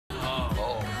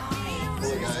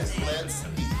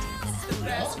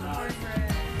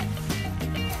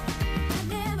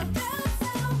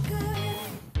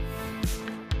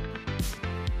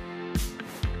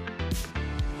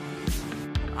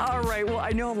All right, well, I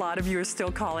know a lot of you are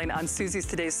still calling on Susie's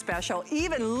Today's Special.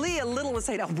 Even Leah Little was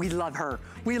saying, oh, we love her.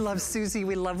 We love Susie,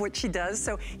 we love what she does.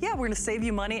 So yeah, we're gonna save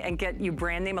you money and get you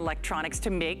brand name electronics to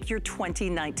make your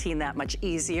 2019 that much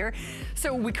easier.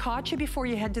 So we caught you before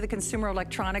you head to the Consumer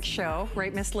Electronics Show,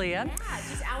 right, Miss Leah? Yeah,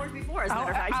 just hours before, as a matter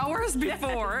of fact. Hours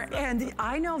before, and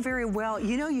I know very well,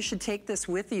 you know you should take this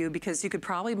with you because you could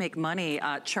probably make money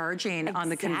charging on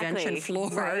the convention floor.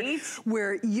 Right?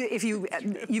 Where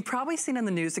you've probably seen in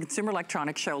the news, the Consumer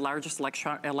Electronics Show, largest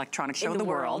electronic show in the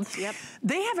world. Yep.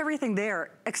 They have everything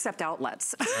there except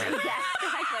outlets. Exactly.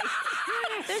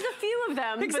 There's a few of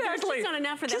them, but there's just not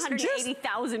enough for the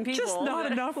 180,000 people. Just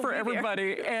not enough for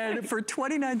everybody. And for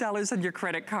 $29 on your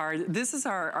credit card, this is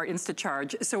our Insta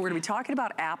Charge. So we're gonna be talking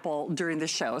about Apple during the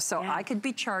show. So I could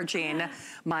be charging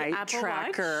my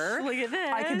tracker. Watch. Look at this.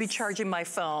 I could be charging my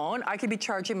phone. I could be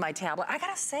charging my tablet. I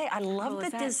gotta say, I love the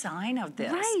design of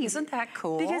this. Right. Isn't that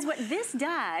cool? Because what this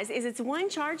does is it's one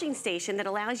charging station that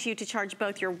allows you to charge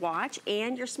both your watch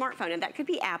and your smartphone. And that could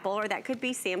be Apple or that could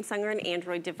be Samsung or an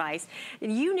Android device.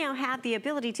 And you now have the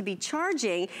ability to be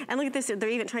charging. And look at this, they're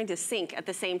even trying to sync at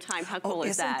the same time. How cool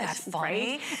is that? Isn't that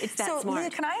funny? Right? It's that smart. Leah,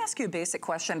 can I ask you a basic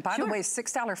question? By the way,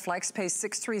 $6 flex pays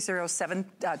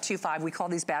 $630-725. We call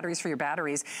these batteries for your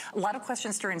batteries. A lot of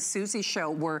questions during Susie's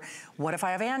show were, what if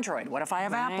I have Android? What if I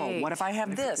have Apple? What if I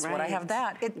have this? What I have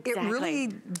that? It really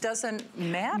doesn't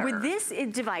matter. With this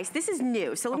device, this is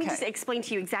new. So let me just explain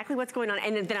to you exactly what's going on,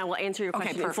 and then I will answer your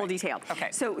question in full detail.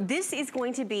 So this is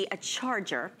going to be a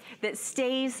charger that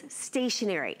stays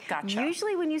stationary. Gotcha.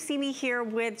 Usually when you see me here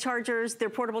with chargers, they're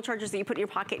portable chargers that you put in your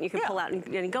pocket and you can pull out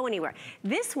and go anywhere.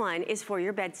 This one is for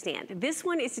your bedstand. This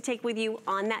one is to take with you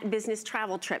on that business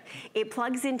travel trip. It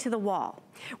plugs into the wall.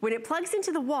 When it plugs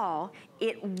into the wall,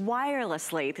 it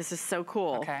wirelessly, this is so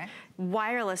cool,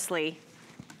 wirelessly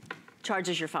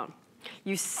charges your phone.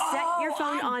 You set your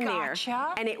phone on there,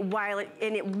 and it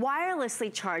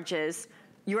wirelessly charges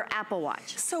your Apple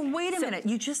Watch. So wait a minute,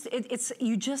 you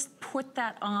just put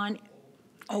that on.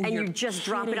 Oh, and you just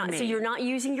drop it on. So you're not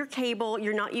using your cable,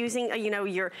 you're not using, you know,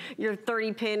 your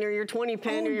 30 pin or your 20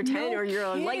 pin or your 10 or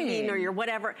your lightning or your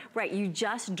whatever. Right, you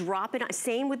just drop it on.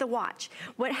 Same with the watch.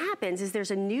 What happens is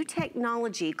there's a new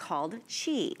technology called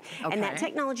Qi. And that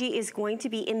technology is going to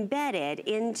be embedded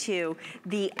into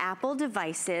the Apple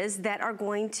devices that are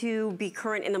going to be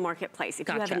current in the marketplace. If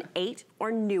you have an 8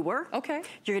 or newer,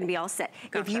 you're gonna be all set.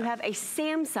 If you have a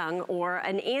Samsung or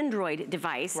an Android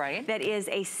device that is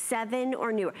a 7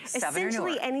 or newer,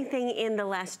 essentially anything in the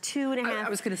last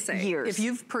 2.5 years. If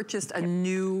you've purchased a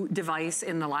new device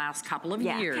in the last couple of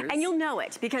years. And you'll know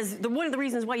it because one of the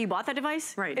reasons why you bought that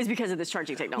device is because of this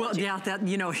charging technology. Well, that,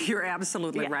 you know, you're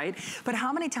absolutely right. But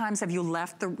how many times have you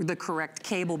left the correct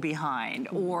cable behind?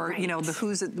 Or, you know,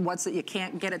 the what's it, you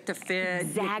can't get it to fit.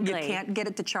 You can't get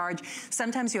it to charge.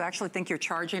 Sometimes you actually think you're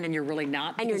charging and you're really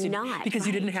not. And you're not. Because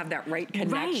you didn't have that right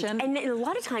connection. And a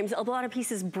lot of times, a lot of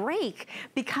pieces break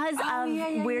because of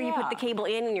where you put the cable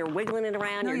in and you're wiggling it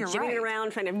around, you're jigging it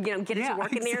around, trying to get it to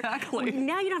work in there.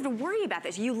 Now you don't have to worry about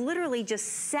this. You literally just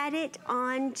set it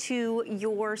onto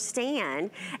your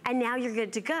stand and now you're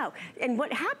good to go. And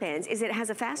what happens is it has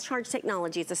a fast charge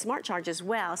technology. It's a smart charge as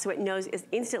well, so it knows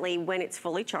instantly when it's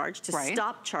fully charged to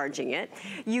stop charging it.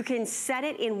 You can set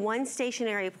it in one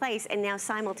stationary place and now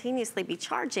simultaneously be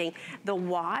charging the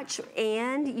watch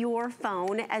and your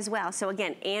phone as well. So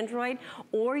again, Android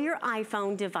or your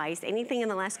iPhone device, anything in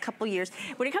the last couple years.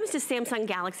 When it comes to Samsung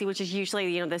Galaxy, which is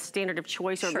usually, you know, the standard of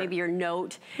choice, or maybe your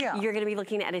Note, you're gonna be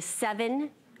looking at a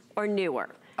 7 or newer.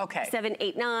 7,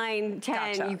 8, 9,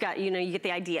 10, you've got, you know, you get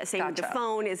the idea. Same with the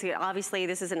phone, obviously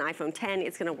this is an iPhone 10,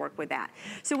 it's gonna work with that.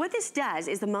 So what this does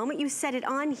is the moment you set it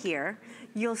on here,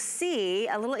 you'll see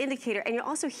a little indicator and you'll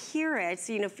also hear it,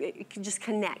 so you know, it can just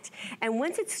connect. And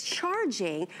once it's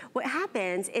charging, what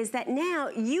happens is that now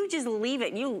you just leave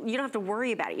it. You don't have to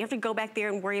worry about it. You have to go back there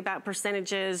and worry about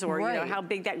percentages or you know, how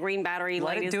big that green battery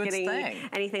light is getting,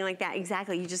 anything like that.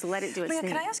 Exactly, you just let it do its thing.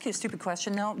 Can I ask you a stupid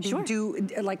question now?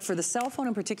 Like for the cell phone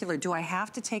in particular, do I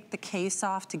have to take the case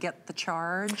off to get the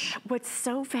charge? What's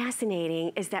so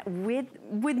fascinating is that with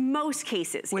most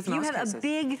cases, if you have a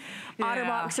big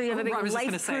OtterBox or you have a big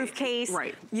life-proof case,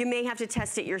 you may have to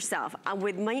test it yourself.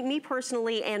 With me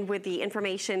personally and with the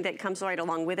information that comes right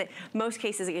along with it, most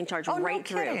cases it can charge right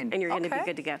through and you're gonna be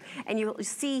good to go. And you'll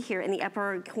see here in the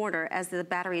upper corner as the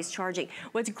battery is charging.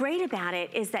 What's great about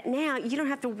it is that now you don't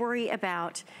have to worry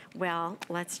about, well,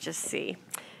 let's just see.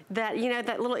 that, you know,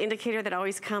 that little indicator that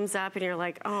always comes up and you're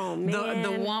like, oh man.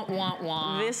 The want, want,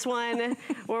 want. This one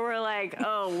where we're like,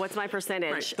 oh, what's my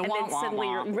percentage? Right. The and want, then suddenly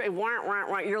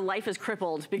want. your life is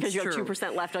crippled because you have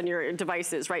 2% left on your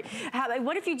devices, right?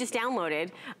 What if you just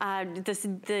downloaded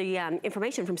the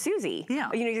information from Susie? Yeah.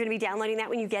 You know, you're gonna be downloading that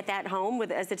when you get that home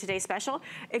as the Today Special.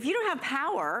 If you don't have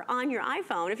power on your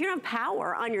iPhone, if you don't have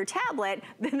power on your tablet,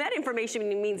 then that information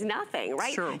means nothing,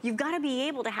 right? Sure. You've got to be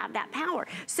able to have that power.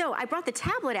 So I brought the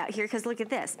tablet out here because look at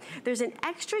this. There's an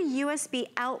extra USB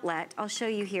outlet, I'll show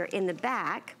you here in the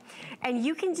back, and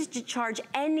you can just charge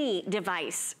any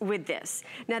device with this.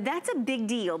 Now that's a big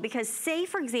deal because say,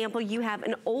 for example, you have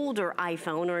an older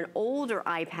iPhone or an older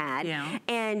iPad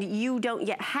and you don't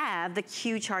yet have the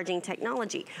Q charging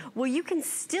technology. Well, you can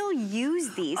still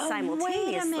use these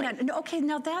simultaneously. Wait a minute. Okay,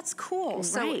 now that's cool.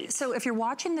 Right. So if you're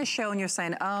watching this show and you're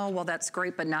saying, oh, well, that's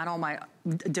great, but not all my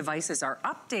devices are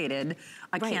updated,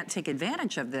 I can't take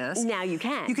advantage of this. Now you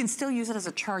can. You can still use it as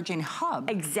a charging hub.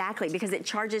 Exactly, because it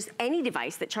charges any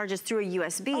device that charges through a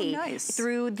USB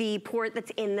through the port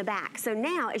that's in the back. So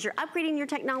now, as you're upgrading your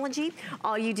technology,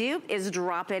 all you do is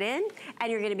drop it in,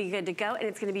 and you're gonna be good to go, and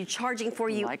it's gonna be charging for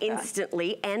you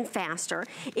instantly and faster.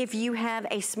 If you have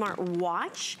a smart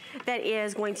watch that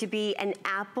is going to be an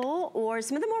Apple, or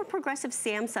some of the more progressive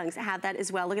Samsungs have that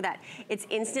as well. Look at that. It's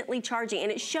instantly charging,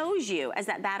 and it shows you as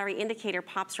that battery indicator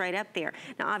pops right up there.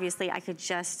 Now, obviously, I could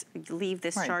just leave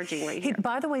this charging right here. Hey,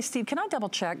 by the way, Steve, can I double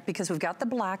check? Because we've got the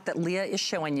black that Leah is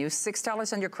showing you,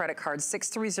 $6 on your credit card,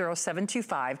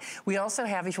 630-725. We also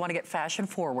have, if you want to get fashion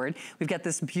forward, we've got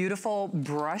this beautiful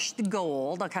brushed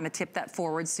gold. I'll kind of tip that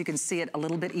forward so you can see it a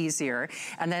little bit easier.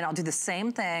 And then I'll do the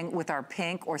same thing with our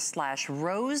pink or /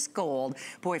 rose gold.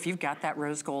 Boy, if you've got that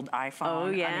rose gold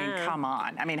iPhone, I mean, come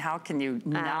on. I mean, how can you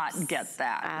not get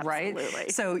that,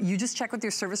 right? So you just check with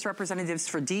your service representatives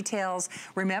for details.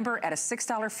 Remember, at a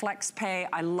 $6 flex pay,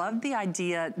 I love the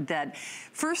idea that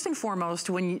first and foremost,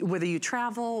 whether you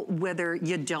travel, whether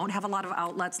you don't have a lot of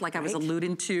outlets, like I was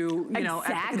alluding to, you know,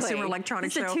 at the Consumer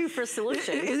Electronics Show. It's a two-for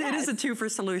solution. It is a two-for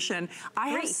solution. I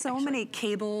have so many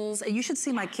cables. You should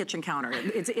see my kitchen counter.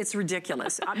 It's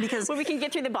ridiculous because well, we can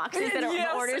get through the boxes that are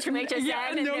the orders from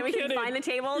HSN, and then we can find the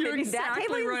table. You're maybe that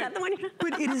table, is that the one?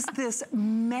 But it is this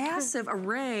massive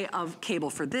array of cable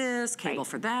for this, cable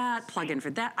for that, plug-in for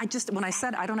that. When I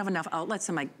said I don't have enough outlets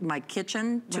in my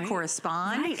kitchen to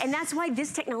correspond. Right, and that's why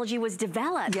this technology was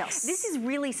developed. Yes. This is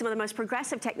really some of the most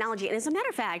progressive technology, and as a matter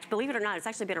of fact, believe it or not, it's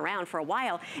actually been around for a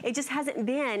while. It just hasn't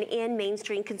been in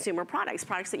mainstream consumer products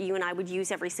that you and I would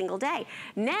use every single day.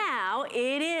 Now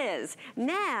it is.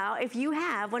 Now, if you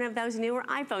have one of those newer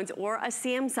iPhones or a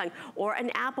Samsung or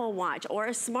an Apple Watch or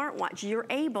a smartwatch, you're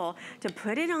able to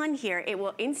put it on here. It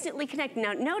will instantly connect.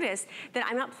 Now notice that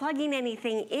I'm not plugging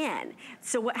anything in.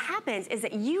 So what happens is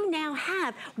that you now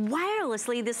have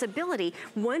wirelessly this ability,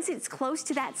 once it's close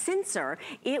to that sensor,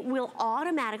 it will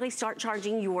automatically start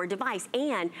charging your device.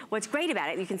 And what's great about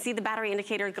it, you can see the battery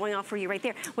indicator going off for you right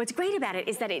there. What's great about it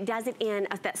is that it does it in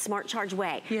that smart charge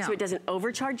way. So it doesn't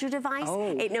overcharge your device.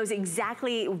 It knows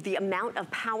exactly the amount of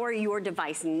power your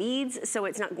device needs, so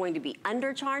it's not going to be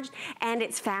undercharged, and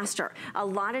it's faster. A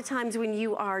lot of times when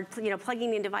you are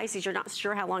plugging in devices, you're not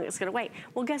sure how long it's gonna wait.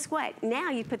 Well, guess what? Now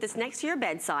you put this next to your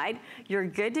bedside, you're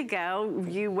good to go.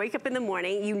 You wake up in the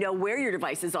morning, you know where your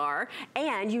devices are,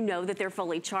 and you know that they're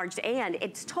fully charged, and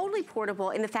it's totally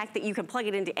portable in the fact that you can plug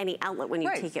it into any outlet when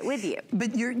you take it with you.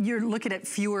 But you're looking at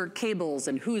fewer cables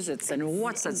and who's-its and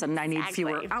what's-its, and I need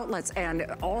fewer outlets.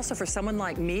 And also for someone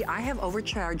like me, I have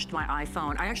overcharged my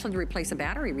iPhone. I actually had to replace a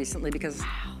battery recently because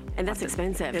and that's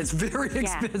expensive. It's very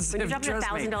expensive. When you're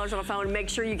dropping $1,000 on a phone, make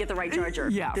sure you get the right charger.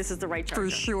 This is the right charger.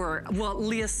 For sure. Well,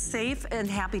 Leah, safe and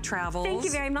happy travels. Thank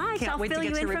you very much. Can't wait to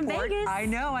get your report. Vegas. I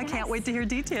know. I can't wait to hear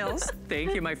details.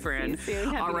 Thank you, my friend. See you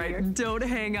soon. All right, don't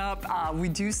hang up. We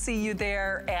do see you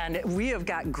there, and we have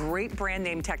got great brand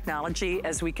name technology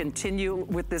as we continue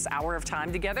with this hour of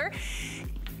time together.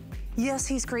 Yes,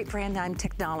 he's great brand name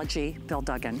technology, Bill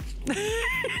Duggan.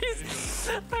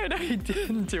 I know he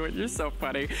didn't do it. You're so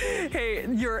funny. Hey,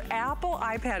 your Apple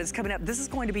iPad is coming up. This is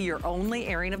going to be your only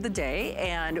airing of the day,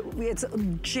 and it's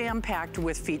jam-packed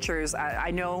with features.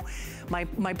 I know my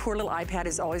poor little iPad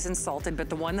is always insulted, but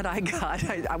the one that I got,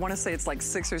 I want to say it's like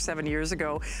 6 or 7 years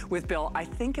ago with Bill. I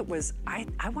think it was, I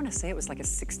want to say it was like a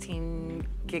 16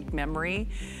 gig memory.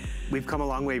 We've come a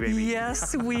long way, baby.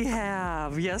 Yes, we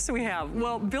have. Yes, we have.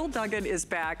 Well, Bill Duggan is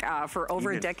back for over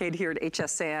over a decade here at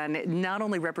HSN, not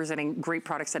only representing great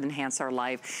products that enhance our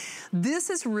life, this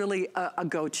is really a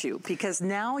go-to because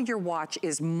now your watch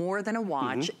is more than a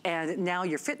watch and now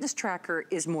your fitness tracker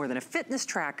is more than a fitness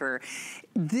tracker.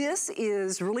 This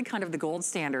is really kind of the gold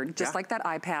standard, just like that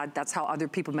iPad. That's how other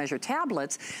people measure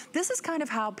tablets. This is kind of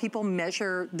how people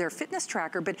measure their fitness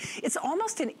tracker, but it's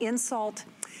almost an insult.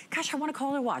 Gosh, I want to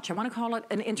call it a watch. I want to call it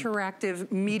an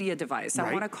interactive media device.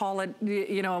 I want to call it,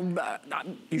 you know,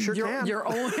 you sure can. Your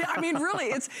own. I mean, really,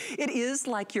 it is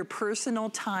like your personal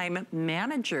time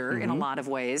manager in a lot of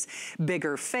ways.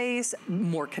 Bigger face,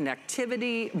 more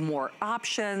connectivity, more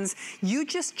options. You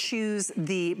just choose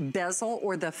the bezel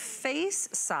or the face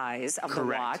size of the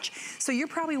watch. So you're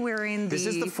probably wearing the... This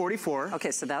is the 44.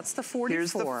 Okay, so that's the 44.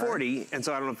 Here's the 40, and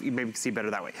so I don't know if you maybe see better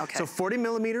that way. Okay. So 40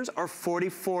 millimeters or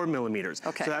 44 millimeters.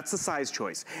 Okay. So that's the size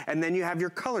choice. And then you have your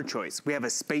color choice. We have a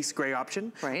space gray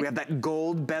option. Right. We have that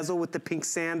gold bezel with the pink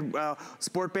sand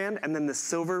sport band, and then the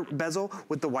silver bezel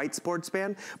with the white sports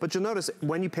band. But you'll notice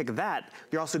when you pick that,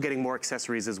 you're also getting more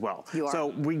accessories as well. You are. So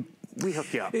we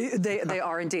hook you up. They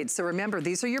are indeed. So remember,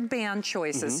 these are your band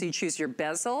choices. So you choose your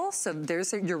bezel. So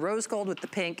there's your rose gold with the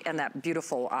pink and that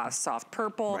beautiful soft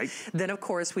purple. Right. Then of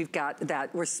course we've got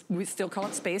that, we still call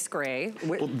it space gray.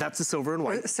 Well, that's the silver and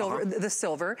white. The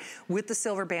silver with the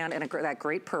silver band and that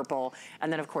great purple.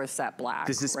 And then of course that black.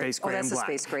 This is space gray and black.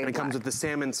 Space gray and it black. comes with the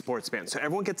salmon sports band. So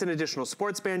everyone gets an additional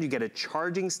sports band. You get a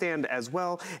charging stand as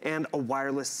well and a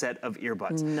wireless set of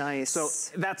earbuds. Nice. So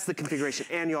that's the configuration.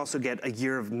 And you also get a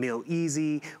year of Meal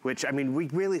Easy, which, I mean, we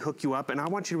really hook you up. And I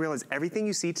want you to realize everything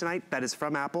you see tonight that is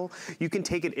from Apple, you can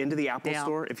take it into the Apple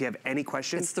store if you have any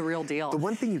questions. It's the real deal. The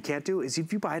one thing you can't do is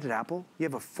if you buy it at Apple, you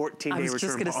have a 14-day return policy. I was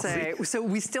just going to say, so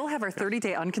we still have our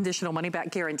 30-day unconditional money-back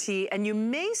guarantee, and you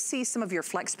may see some of your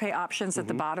FlexPay options at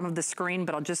the bottom of the screen,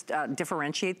 but I'll just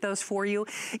differentiate those for you.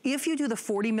 If you do the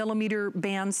 40 millimeter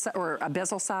band, or a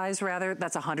bezel size rather,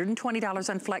 that's $120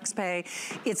 on FlexPay.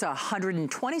 It's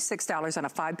 $126 on a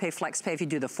 5-pay FlexPay if you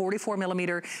do the 44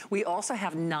 millimeter. We also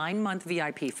have 9-month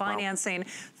VIP financing,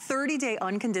 30-day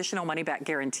unconditional money-back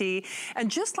guarantee. And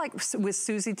just like with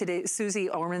Susie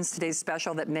Orman's today's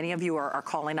special that many of you are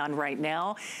calling on right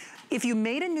now, if you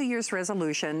made a New Year's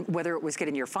resolution, whether it was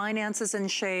getting your finances in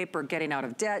shape or getting out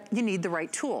of debt, you need the right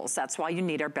tools. That's why you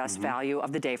need our best value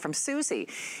of the day from Susie.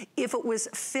 If it was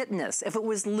fitness, if it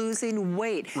was losing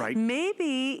weight,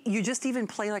 maybe you just even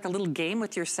play like a little game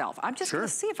with yourself. I'm just gonna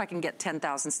see if I can get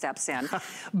 10,000 steps in.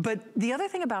 But the other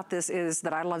thing about this is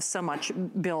that I love so much,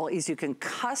 Bill, is you can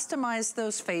customize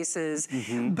those faces,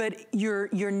 but you're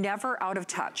never out of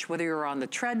touch, whether you're on the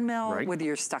treadmill, whether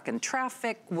you're stuck in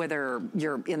traffic, whether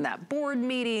you're in that board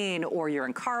meeting or you're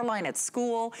in car line at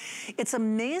school. It's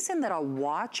amazing that a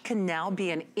watch can now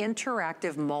be an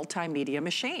interactive multimedia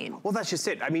machine. Well, that's just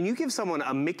it. I mean, you give someone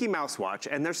a Mickey Mouse watch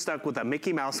and they're stuck with a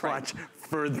Mickey Mouse watch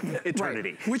for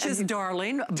eternity. Which is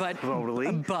darling, but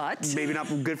maybe not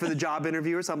good for the job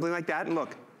interview or something like that. And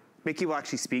look, Mickey will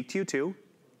actually speak to you too.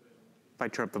 If I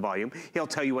turn up the volume, he'll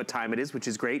tell you what time it is, which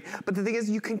is great. But the thing is,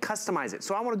 you can customize it.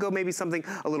 So I want to go maybe something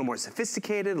a little more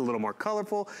sophisticated, a little more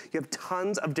colorful. You have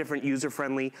tons of different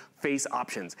user-friendly face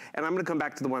options. And I'm going to come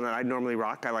back to the one that I normally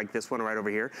rock. I like this one right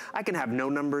over here. I can have no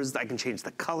numbers. I can change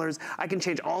the colors. I can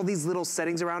change all these little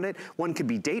settings around it. One could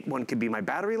be date. One could be my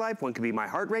battery life. One could be my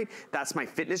heart rate. That's my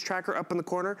fitness tracker up in the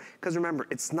corner. Because remember,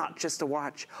 it's not just a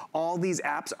watch. All these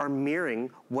apps are mirroring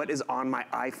what is on my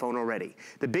iPhone already.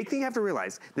 The big thing you have to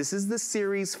realize, this is the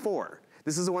Series 4.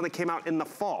 This is the one that came out in the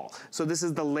fall. So this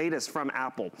is the latest from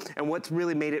Apple. And what's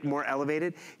really made it more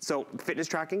elevated, so fitness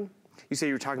tracking, you say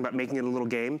you were talking about making it a little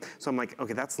game. So I'm like,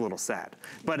 okay, that's a little sad.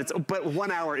 But it's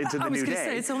 1 hour into the new day. I was gonna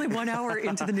say, it's only 1 hour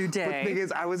into the new day. But the thing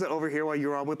is, I was over here while you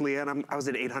were on with Leah, and I was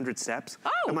at 800 steps.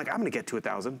 Oh. I'm like, I'm gonna get to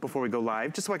 1,000 before we go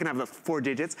live, just so I can have the 4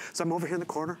 digits. So I'm over here in the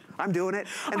corner, I'm doing it.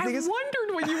 And I wondered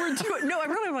what you were doing. No, I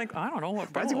really am like, I don't know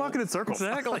what. Why is he walking in circles?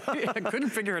 Exactly, I couldn't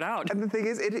figure it out. And the thing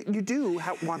is, you do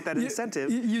want that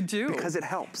incentive. You do. Because it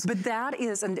helps. But that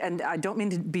is, and I don't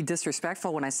mean to be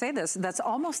disrespectful when I say this, that's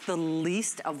almost the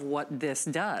least of what this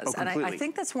does. Oh, and I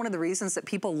think that's one of the reasons that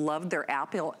people love their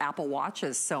Apple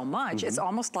Watches so much. It's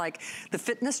almost like the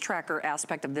fitness tracker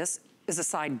aspect of this is a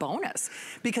side bonus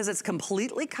because it's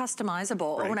completely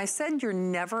customizable. When I said you're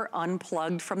never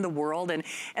unplugged from the world,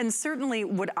 and certainly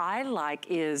what I like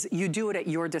is you do it at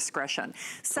your discretion.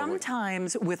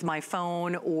 Sometimes with my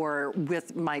phone or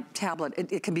with my tablet,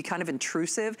 it can be kind of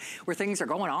intrusive where things are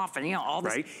going off and all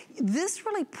this. This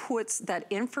really puts that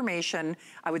information,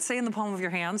 I would say in the palm of your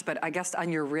hands, but I guess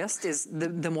on your wrist is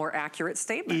the more accurate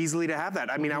statement. Easily to have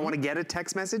that. I mean, I want to get a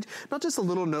text message, not just a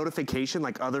little notification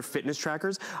like other fitness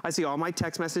trackers. I see all all my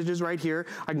text messages right here.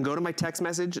 I can go to my text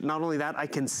message. Not only that, I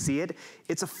can see it.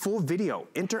 It's a full video,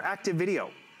 interactive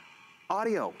video.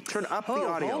 Audio, turn up the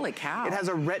audio. Holy cow. It has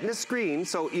a retina screen,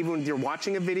 so even when you're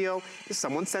watching a video, if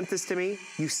someone sent this to me,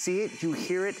 you see it, you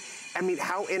hear it. I mean,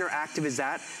 how interactive is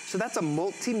that? So that's a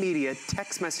multimedia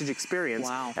text message experience.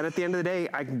 Wow. And at the end of the day,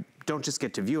 I don't just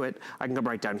get to view it. I can come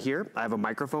right down here. I have a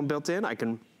microphone built in. I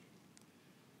can,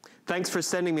 thanks for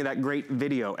sending me that great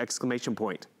video, exclamation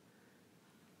point.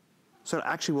 So it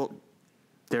actually will,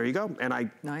 there you go. And I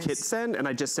hit send, and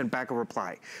I just sent back a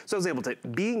reply. So I was able to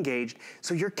be engaged,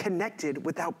 so you're connected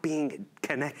without being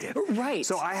connected. Right.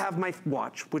 So I have my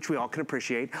watch, which we all can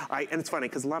appreciate. And it's funny,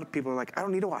 because a lot of people are like, I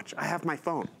don't need a watch, I have my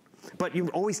phone. But you're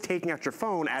always taking out your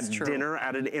phone at dinner,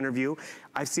 at an interview.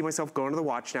 I see myself going to the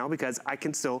watch now because I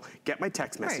can still get my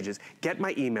text messages, get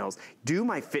my emails, do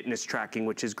my fitness tracking,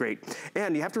 which is great.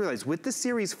 And you have to realize with the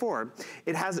Series 4,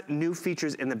 it has new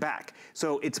features in the back.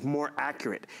 So it's more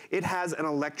accurate. It has an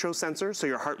electro sensor, so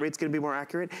your heart rate's gonna be more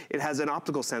accurate. It has an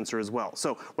optical sensor as well.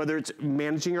 So whether it's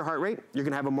managing your heart rate, you're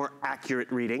gonna have a more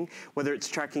accurate reading. Whether it's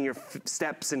tracking your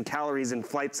steps and calories and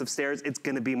flights of stairs, it's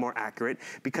gonna be more accurate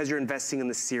because you're investing in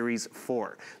the Series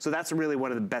 4. So that's really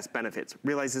one of the best benefits.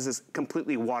 Realize this is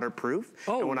completely waterproof.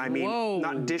 And when I mean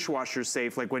not dishwasher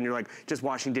safe, like when you're like just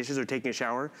washing dishes or taking a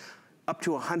shower, up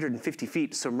to 150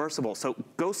 feet submersible. So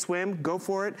go swim, go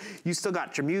for it. You still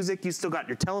got your music, you still got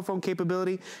your telephone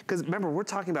capability. Because remember, we're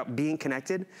talking about being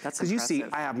connected. That's because you see,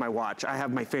 I have my watch, I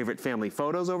have my favorite family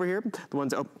photos over here. The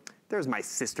ones, there's my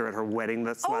sister at her wedding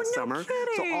last summer.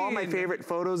 Kidding. So all my favorite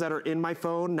photos that are in my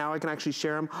phone, now I can actually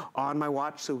share them on my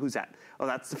watch. So who's that? Oh,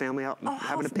 that's the family out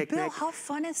having a picnic. Bill, how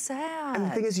fun is that? And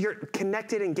the thing is, you're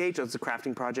connected, engaged. Oh, it's a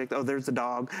crafting project. Oh, there's the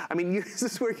dog. I mean, this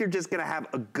is where you're just gonna have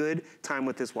a good time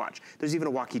with this watch. There's even a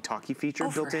walkie-talkie feature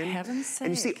built in. For heaven's sake.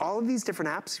 And you see all of these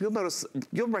different apps. You'll notice,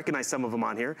 you'll recognize some of them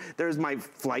on here. There's my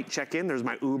flight check-in. There's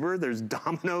my Uber. There's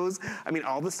Domino's. I mean,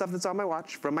 all the stuff that's on my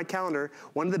watch from my calendar.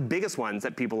 One of the biggest ones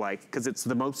that people like, because it's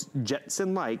the most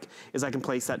Jetson-like, is I can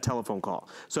place that telephone call.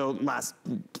 So last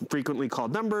frequently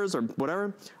called numbers or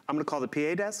whatever, I'm gonna call the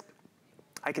PA desk.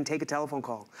 I can take a telephone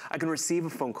call. I can receive a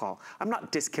phone call. I'm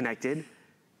not disconnected.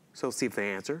 So see if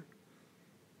they answer.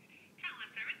 Hello,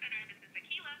 Service Center.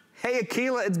 This is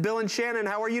Akila. Hey, Akila, it's Bill and Shannon.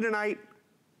 How are you tonight?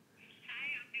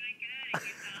 Hi,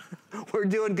 I'm doing good. We're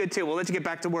doing good too. We'll let you get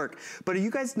back to work. But are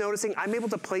you guys noticing I'm able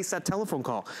to place that telephone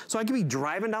call? So I could be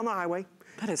driving down the highway,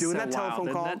 doing that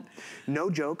telephone call. No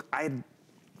joke. I had,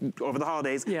 over the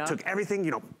holidays, took everything,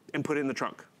 and put it in the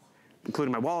trunk,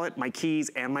 including my wallet, my keys,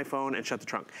 and my phone, and shut the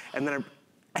trunk. And then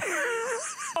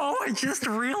Oh, I just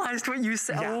realized what you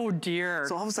said. Yeah. Oh, dear.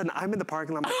 So all of a sudden, I'm in the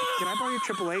parking lot. I'm like, can I borrow your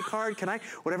AAA card? Can I?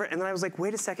 Whatever. And then I was like,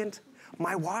 wait a second.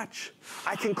 My watch.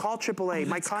 I can call AAA.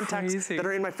 My contacts that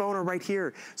are in my phone are right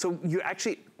here. So you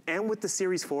actually, and with the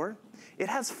Series 4, it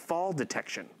has fall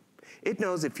detection. It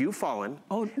knows if you've fallen,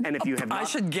 and if you have not. I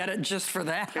should get it just for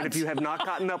that. And if you have not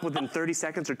gotten up within 30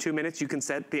 seconds or 2 minutes, you can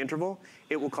set the interval.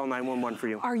 It will call 911 for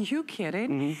you. Are you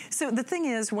kidding? So the thing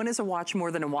is, when is a watch more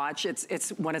than a watch? It's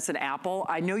when it's an Apple.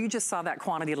 I know you just saw that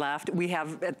quantity left. We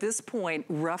have, at this point,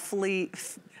 roughly,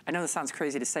 I know this sounds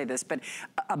crazy to say this, but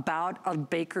about a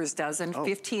baker's dozen,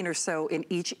 15 or so in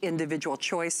each individual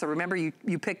choice. So remember,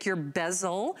 you pick your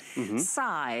bezel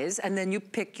size, and then you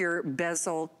pick your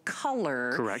bezel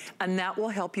color. Correct. And that will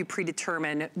help you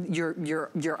predetermine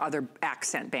your other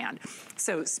accent band.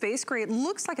 So space gray, it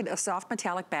looks like a soft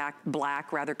metallic black,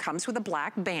 comes with a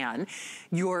black band.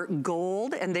 Your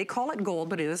gold, and they call it gold,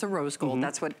 but it is a rose gold.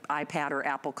 That's what iPad or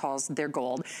Apple calls their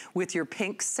gold. With your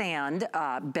pink sand,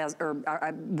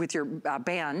 with your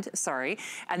band, sorry.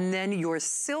 And then your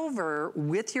silver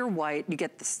with your white, you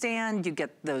get the stand, you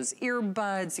get those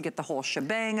earbuds, you get the whole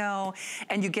shebango,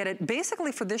 and you get it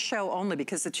basically for this show only,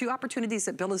 because the two opportunities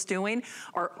that Bill is doing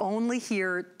are only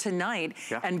here tonight.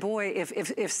 And boy,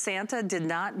 if Santa did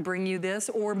not bring you this,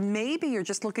 or maybe you're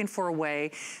just looking for a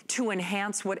way to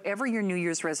enhance whatever your New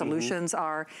Year's resolutions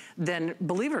are, then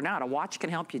believe it or not, a watch can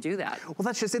help you do that. Well,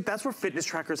 that's just it. That's where fitness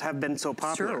trackers have been so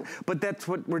popular. But that's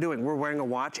what we're doing. We're wearing a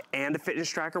watch and a fitness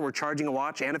tracker. We're charging a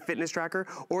watch and a fitness tracker,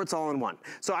 or it's all in one.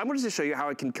 So I wanted to show you how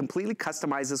I can completely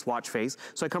customize this watch face.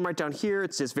 So I come right down here.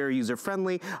 It's just very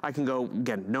user-friendly. I can go,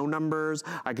 again, no numbers.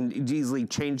 I can easily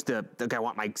change okay, I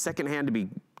want my second hand to be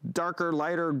darker,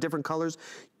 lighter, different colors,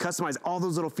 customize all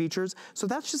those little features. So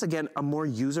that's just, again, a more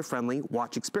user-friendly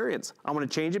watch experience. I want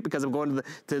to change it because I'm going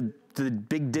to the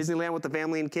big Disneyland with the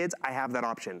family and kids. I have that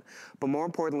option. But more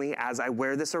importantly, as I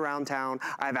wear this around town,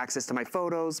 I have access to my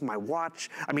photos, my watch,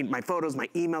 my photos, my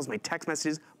emails, my text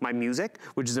messages, my music,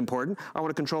 which is important. I want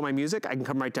to control my music. I can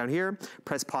come right down here,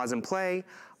 press pause and play.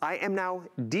 I am now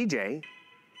DJ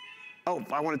Oh,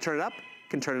 I want to turn it up,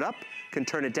 can turn it up, can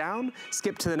turn it down,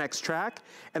 skip to the next track.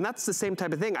 And that's the same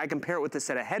type of thing. I compare it with a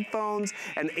set of headphones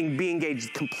and be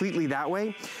engaged completely that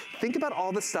way. Think about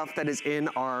all the stuff that is in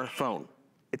our phone.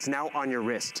 It's now on your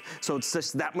wrist. So it's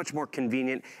just that much more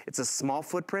convenient. It's a small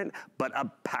footprint, but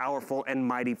a powerful and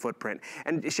mighty footprint.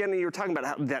 And Shannon, you were talking about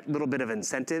how that little bit of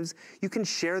incentives. You can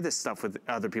share this stuff with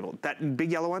other people. That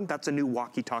big yellow one, that's a new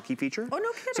walkie-talkie feature. Oh, no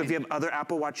kidding. So if you have other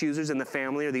Apple Watch users in the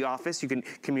family or the office, you can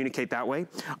communicate that way.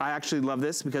 I actually love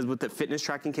this because with the fitness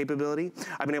tracking capability,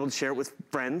 I've been able to share it with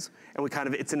friends, and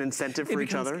it's an incentive for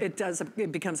each other.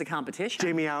 It becomes a competition.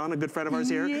 Jamie Allen, a good friend of ours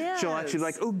here, yes. she'll actually be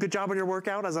like, oh, good job on your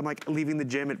workout, as I'm like leaving the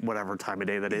gym at whatever time of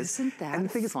day that is. Isn't that and the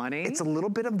thing funny? It's a little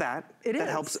bit of that that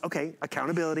helps, okay,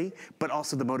 accountability, but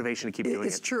also the motivation to keep doing it.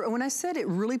 It's true. And when I said it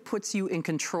really puts you in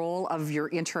control of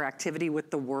your interactivity with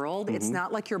the world, it's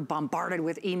not like you're bombarded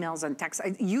with emails and texts.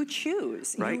 You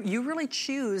choose. Right. You really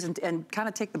choose and kind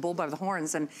of take the bull by the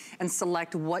horns and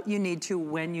select what you need to,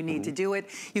 when you need to do it.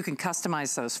 You can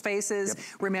customize those faces.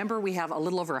 Yep. Remember, we have a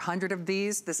little over 100 of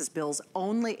these. This is Bill's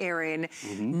only airing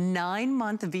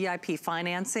 9-month VIP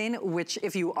financing, which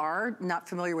if you are not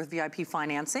familiar with VIP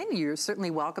financing, you're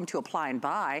certainly welcome to apply and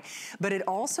buy. But it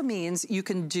also means you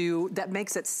can do, that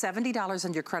makes it $70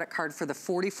 on your credit card for the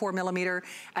 44 millimeter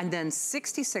and then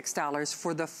 $66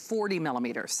 for the 40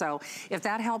 millimeter. So if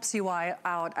that helps you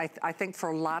out, I think for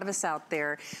a lot of us out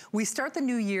there, we start the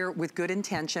new year with good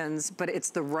intentions, but it's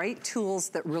the right tools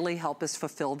that really help us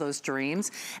fulfill those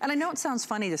dreams. And I know it sounds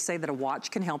funny to say that a watch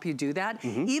can help you do that,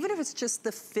 even if it's just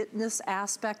the fitness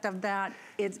aspect of that.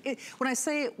 When I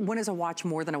say, when is a watch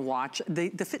more than a watch, the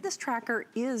fitness tracker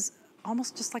is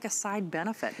almost just like a side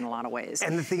benefit in a lot of ways.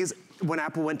 And the thing is, when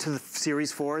Apple went to the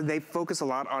Series 4, they focus a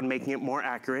lot on making it more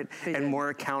accurate and more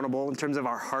accountable in terms of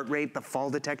our heart rate, the fall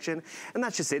detection. And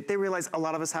that's just it. They realize a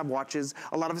lot of us have watches,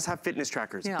 a lot of us have fitness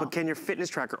trackers. Yeah. But can your fitness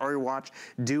tracker or your watch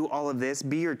do all of this?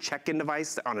 Be your check-in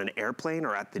device on an airplane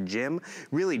or at the gym.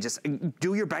 Really just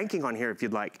do your banking on here if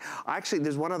you'd like. Actually,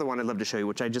 there's one other one I'd love to show you,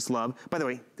 which I just love. By the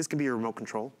way, this can be your remote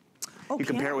control. Oh, you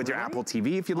can pair it with your Apple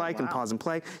TV if you'd like and pause and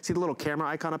play. See the little camera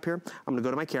icon up here? I'm gonna go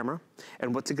to my camera,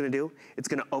 and what's it gonna do? It's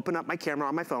gonna open up my camera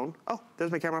on my phone. Oh, there's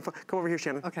my camera on my phone. Come over here,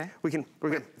 Shannon. Okay. We're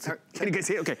good. Can you guys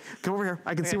see it? Okay, come over here.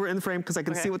 I can see we're in the frame because I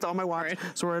can see what's on my watch.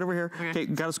 So we're right over here. Okay,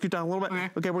 gotta scoot down a little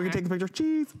bit. Okay, we're gonna take the picture.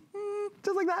 Cheese.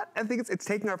 Just like that. I think it's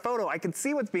taking our photo. I can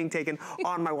see what's being taken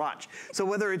on my watch. So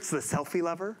whether it's the selfie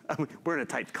lever, I mean, we're in a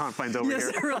tight confines over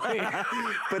here. Really.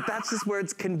 But that's just where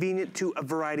it's convenient to a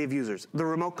variety of users. The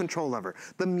remote control lever,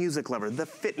 the music lever, the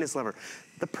fitness lever,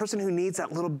 the person who needs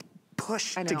that little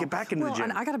push to get back into the gym.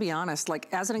 And I gotta be honest, like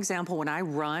as an example, when I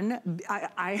run,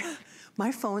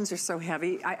 my phones are so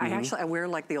heavy. I wear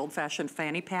like the old-fashioned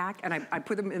fanny pack, and I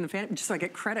put them in the fanny just so I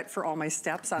get credit for all my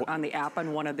steps on the app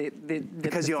on one of the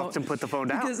because you often put the phone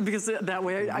down. Because that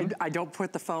way I don't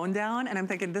put the phone down, and I'm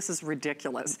thinking this is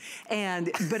ridiculous.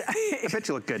 But I bet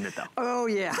you look good in it though. Oh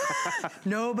yeah,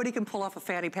 nobody can pull off a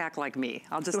fanny pack like me.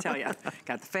 I'll just tell you,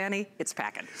 got the fanny, it's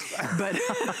packing. But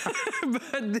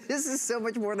this is so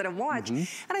much more than a watch. And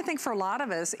I think for a lot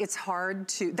of us, it's hard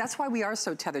to. That's why we are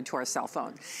so tethered to our cell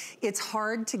phone. It's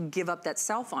hard to give up that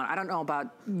cell phone. I don't know about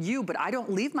you, but I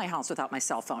don't leave my house without my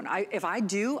cell phone. If I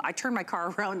do, I turn my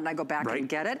car around and I go back and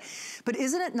get it. But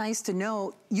isn't it nice to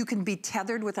know you can be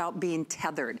tethered without being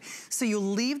tethered? So you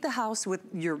leave the house with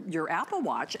your Apple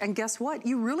Watch, and guess what?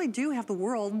 You really do have the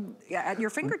world at your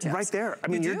fingertips. Right there. I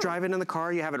mean, you're driving in the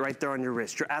car, you have it right there on your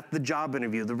wrist. You're at the job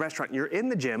interview, the restaurant, you're in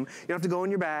the gym. You don't have to go in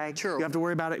your bag. True. You don't have to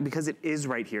worry about it because it is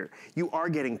right here. You are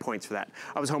getting points for that.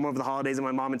 I was home over the holidays and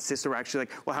my mom and sister were actually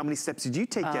like, well, how many steps did you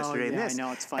take yesterday in this? I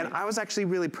know, it's funny. And I was actually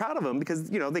really proud of them because,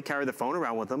 you know, they carry the phone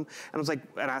around with them. And I was like,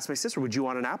 and I asked my sister, would you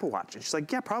want an Apple Watch? And she's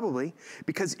like, yeah, probably.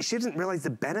 Because she doesn't realize the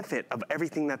benefit of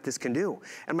everything that this can do.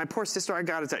 And my poor sister, I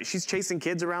gotta tell you, she's chasing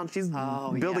kids around. She's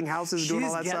building houses, doing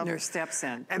all that stuff. She's getting her steps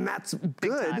in. And that's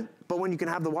good. But when you can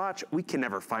have the watch, we can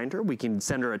never find her. We can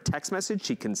send her a text message.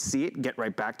 She can see it, get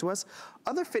right back to us.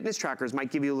 Other fitness trackers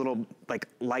might give you a little like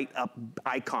light up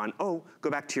icon. Oh, go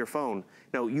back to your phone.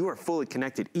 No, you are fully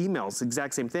connected. Emails,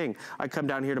 exact same thing. I come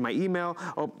down here to my email.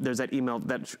 Oh, there's that email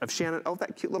of Shannon. Oh,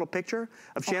 that cute little picture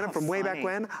of Shannon from way back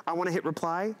when. I want to hit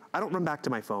reply. I don't run back to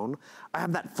my phone. I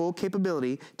have that full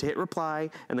capability to hit reply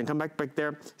and then come back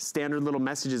there. Standard little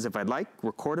messages if I'd like,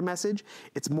 record a message.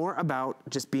 It's more about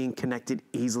just being connected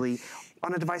easily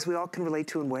on a device we all can relate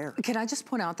to and wear. Can I just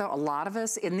point out though, a lot of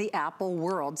us in the Apple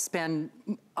world spend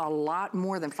a lot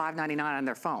more than $5.99 on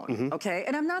their phone, okay?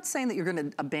 And I'm not saying that you're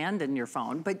gonna abandon your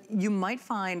phone, but you might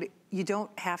find you don't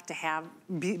have to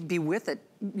be with it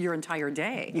your entire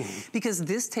day. Because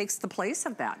this takes the place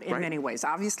of that in many ways.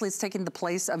 Obviously, it's taking the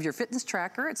place of your fitness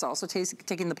tracker. It's also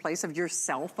taking the place of your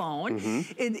cell phone.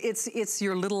 It's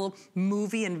your little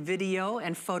movie and video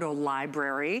and photo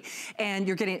library. And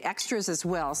you're getting extras as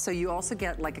well. So you also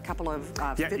get like a couple of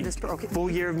fitness...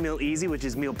 Full year of Meal Easy, which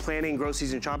is meal planning,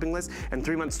 groceries, and shopping list. And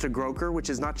 3 months to Groker, which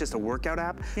is not just a workout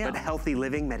app, but healthy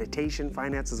living, meditation,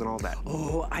 finances, and all that.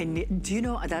 Oh, do you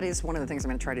know, that is one of the things I'm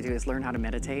gonna try to do is learn how to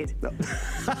meditate. No.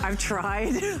 I've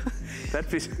tried.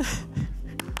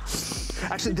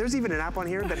 Actually, there's even an app on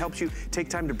here that helps you take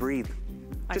time to breathe.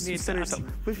 Just center yourself.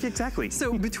 Exactly.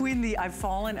 So between the I've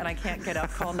fallen and I can't get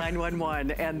up, call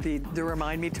 911, and the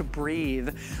remind me to breathe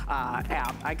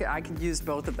app, I could use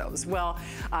both of those. Well,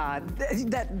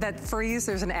 that phrase,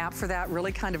 there's an app for that,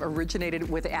 really kind of originated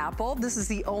with Apple. This is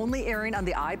the only airing on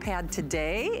the iPad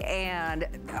today, and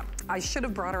I should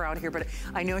have brought her out here, but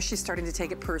I know she's starting to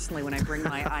take it personally when I bring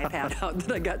my iPad out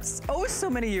that I got so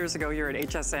many years ago here at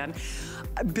HSN.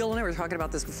 Bill and I were talking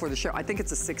about this before the show. I think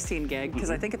it's a 16 gig, because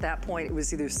I think at that point it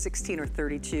was either 16 or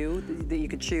 32 that you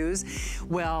could choose.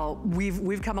 Well,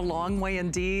 we've come a long way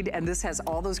indeed, and this has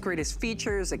all those greatest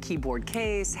features, a keyboard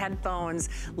case, headphones,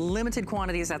 limited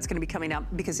quantities. That's gonna be coming up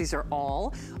because these are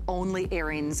all only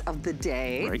airings of the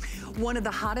day. One of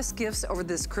the hottest gifts over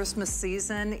this Christmas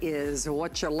season is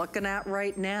what you're looking at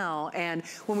right now. And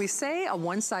when we say a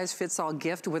one-size-fits-all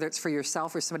gift, whether it's for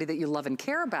yourself or somebody that you love and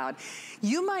care about,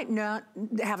 you might not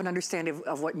have an understanding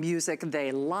of what music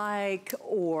they like,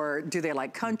 or do they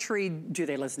like country? Do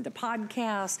they listen to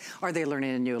podcasts? Are they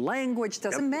learning a new language?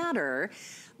 Doesn't matter.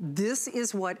 This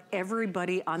is what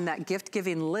everybody on that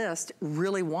gift-giving list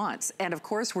really wants. And of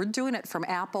course, we're doing it from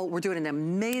Apple. We're doing an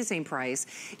amazing price.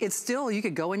 It's still, you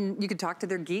could go and you could talk to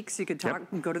their geeks. You could talk,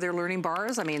 go to their learning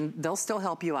bars. I mean, they'll still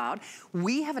help you out.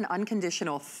 We have an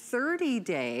unconditional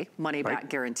 30-day money-back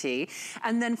guarantee.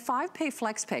 And then 5-pay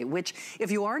flex pay, which if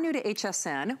you are new to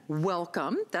HSN,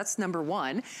 welcome. That's number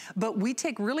one. But we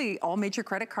take really all major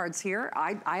credit cards here.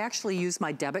 I actually use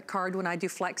my debit card when I do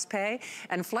flex pay.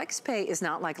 And flex pay is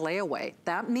not like layaway.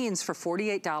 That means for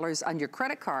 $48 on your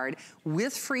credit card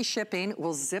with free shipping,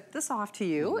 we'll zip this off to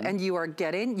you and you are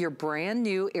getting your brand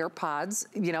new AirPods,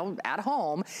 you know, at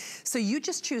home. So you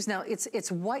just choose now,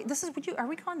 it's white. This is what are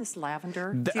we calling this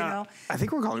lavender? Do you know? I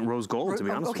think we're calling it rose gold, to be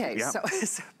honest with you. Okay,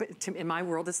 so but in my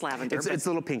world it's lavender. It's a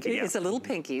little pinky, It's a little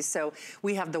pinky. So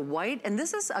we have the white, and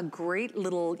this is a great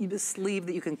little sleeve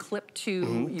that you can clip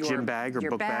to your gym bag or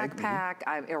your book bag.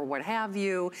 backpack or what have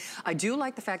you. I do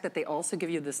like the fact that they also give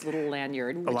you this little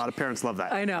lanyard. A lot of parents love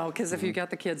that. I know, because if you've got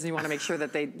the kids and you want to make sure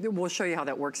that we'll show you how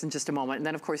that works in just a moment. And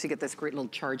then of course you get this great little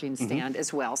charging stand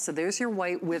as well. So there's your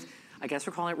white with, I guess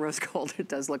we're calling it rose gold. It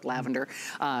does look lavender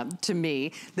to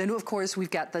me. Then of course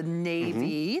we've got the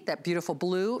navy, that beautiful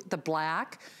blue, the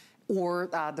black, or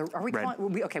are we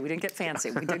calling it, okay, we didn't get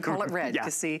fancy. We did call it red,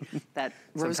 because see, that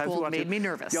rose gold made me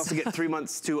nervous. You also get 3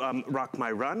 months to Rock My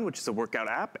Run, which is a workout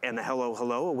app, and the Hello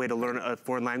Hello, a way to learn a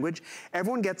foreign language.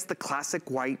 Everyone gets the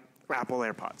classic white Apple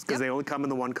AirPods, because they only come in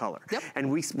the one color. And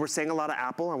we're saying a lot of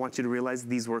Apple. I want you to realize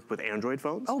these work with Android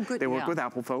phones. Oh, good. They work with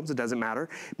Apple phones. It doesn't matter.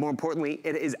 More importantly,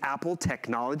 it is Apple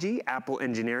technology, Apple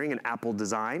engineering, and Apple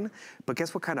design. But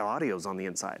guess what kind of audio is on the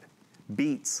inside?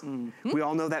 Beats. We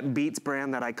all know that Beats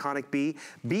brand, that iconic B.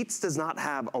 Beats does not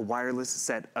have a wireless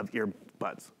set of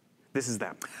earbuds. This is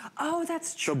them. Oh,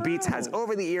 that's true. So Beats has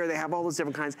over the ear, they have all those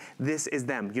different kinds. This is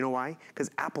them. You know why? Because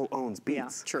Apple owns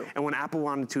Beats. Yeah, true. And when Apple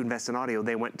wanted to invest in audio,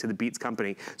 they went to the Beats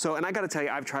company. So, and I gotta tell you,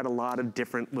 I've tried a lot of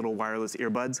different little wireless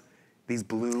earbuds. These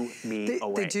blew me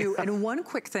away. They do. And one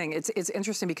quick thing, it's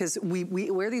interesting because we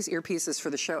wear these earpieces for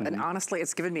the show, and honestly,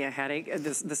 it's given me a headache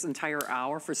this entire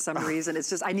hour for some reason. It's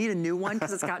just, I need a new one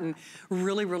because it's gotten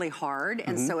really, really hard.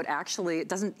 And so it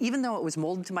doesn't, even though it was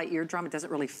molded to my eardrum, it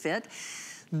doesn't really fit.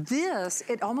 This,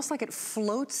 it almost like it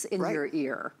floats in your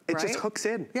ear, It just hooks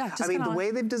in. Yeah, I mean, the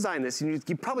way they've designed this,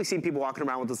 you've probably seen people walking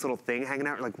around with this little thing hanging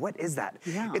out, like, what is that?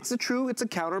 Yeah. It's a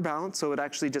counterbalance, so it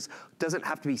actually just doesn't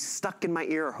have to be stuck in my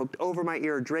ear or hooked over my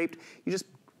ear or draped. You just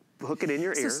hook it in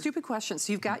your ear. So stupid question.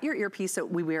 So you've got your earpiece that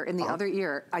we wear in the other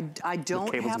ear. I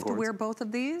don't have to wear both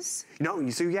of these? No,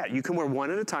 so yeah, you can wear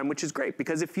one at a time, which is great,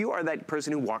 because if you are that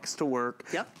person who walks to work,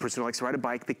 person who likes to ride a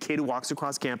bike, the kid who walks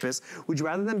across campus, would you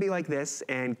rather them be like this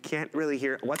and can't really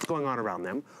hear what's going on around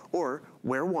them, or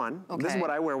wear one. Okay. This is what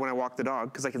I wear when I walk the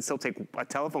dog, because I can still take a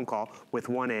telephone call with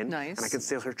one in. Nice. And I can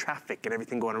still hear traffic and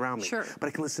everything going around me. Sure. But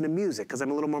I can listen to music, because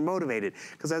I'm a little more motivated.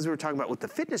 Because as we were talking about with the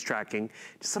fitness tracking,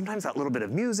 just sometimes that little bit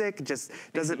of music just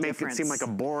doesn't make it seem like a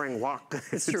boring walk.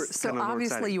 It's true. So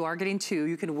obviously you are getting two.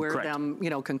 You can wear them, you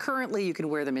know, concurrently. You can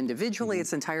wear them individually.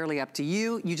 It's entirely up to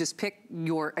you. You just pick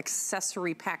your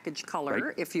accessory package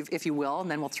color, if you will,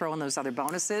 and then we'll throw in those other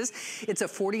bonuses. It's a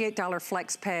 $48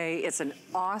 flex pay. It's an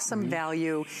awesome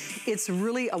value. It's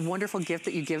really a wonderful gift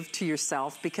that you give to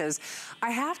yourself, because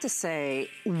I have to say,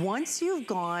 once you've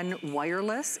gone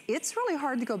wireless, it's really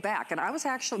hard to go back. And I was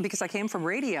actually, because I came from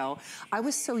radio, I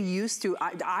was so used to,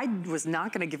 I was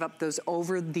not gonna give up those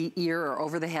over the ear or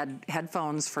over the head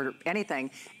headphones for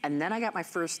anything. And then I got my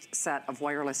first set of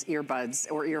wireless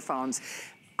earbuds or earphones.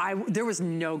 There was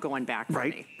no going back for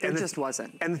me. It just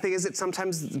wasn't. And the thing is that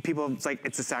sometimes people, it's like,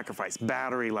 it's a sacrifice.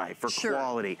 Battery life or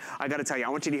quality. I gotta tell you, I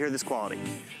want you to hear this quality.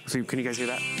 So can you guys hear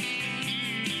that?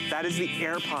 That is the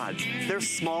AirPods. They're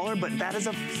smaller, but that is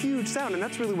a huge sound, and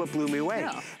that's really what blew me away.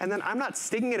 Yeah. And then I'm not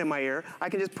sticking it in my ear. I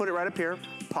can just put it right up here,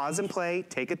 pause and play,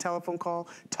 take a telephone call,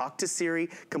 talk to Siri,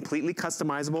 completely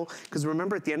customizable. Because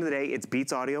remember, at the end of the day, it's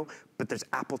Beats Audio, but there's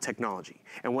Apple technology.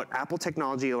 And what Apple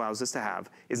technology allows us to have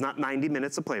is not 90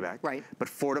 minutes of playback, but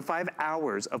 4 to 5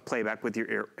 hours of playback with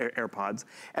your AirPods.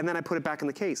 And then I put it back in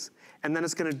the case. And then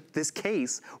this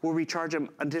case will recharge them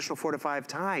additional 4 to 5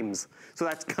 times. So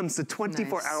that comes to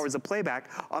 24 hours of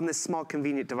playback on this small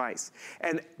convenient device.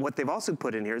 And what they've also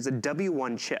put in here is a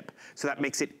W1 chip. So that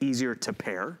makes it easier to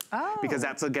pair. Because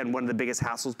that's, again, one of the biggest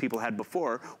hassles people had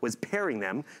before was pairing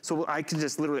them. So I can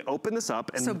just literally open this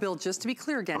up. And so Bill, just to be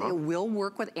clear again, it will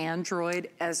work with Android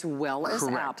as well as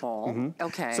Apple.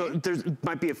 Okay. So there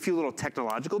might be a few little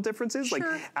technological differences. Like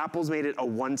Apple's made it a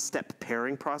one-step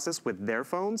pairing process with their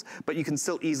phones, but you can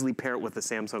still easily pair it with the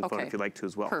Samsung phone if you like to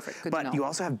as well. Perfect. Good but to know. You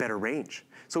also have better range.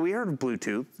 So we heard of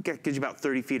Bluetooth, gives you about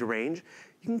 30 feet of range.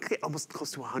 You can get almost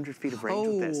close to 100 feet of range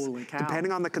with this,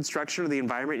 depending on the construction or the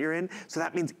environment you're in. So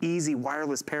that means easy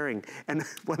wireless pairing. And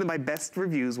one of my best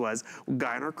reviews was a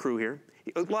guy on our crew here.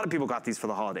 A lot of people got these for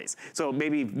the holidays. So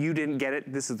maybe if you didn't get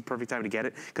it, this is the perfect time to get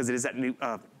it, because it is that new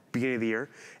beginning of the year.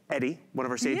 Eddie, one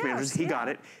of our stage managers, he got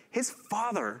it. His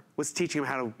father was teaching him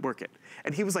how to work it.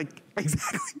 And he was like,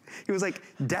 he was like,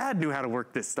 Dad knew how to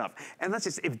work this stuff. And that's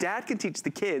just, if Dad can teach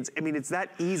the kids, I mean, it's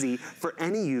that easy for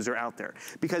any user out there.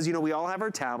 Because, you know, we all have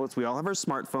our tablets, we all have our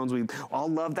smartphones, we all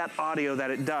love that audio that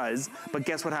it does, but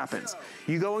guess what happens?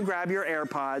 You go and grab your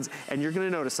AirPods, and you're gonna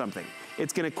notice something.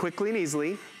 It's gonna quickly and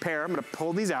easily pair. I'm gonna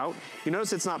pull these out. You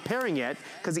notice it's not pairing yet,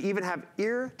 because they even have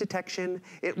ear detection.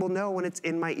 It will know when it's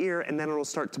in my ear, and then it'll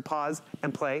start to pause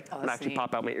and play. I'm gonna actually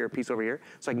pop out my earpiece over here,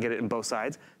 so I can get it in both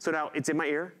sides. So now it's in my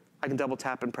ear. I can double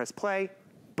tap and press play.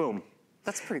 Boom.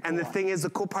 That's pretty cool. And the thing is,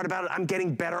 the cool part about it, I'm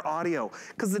getting better audio,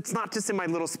 because it's not just in my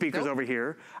little speakers over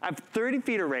here. I have 30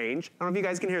 feet of range. I don't know if you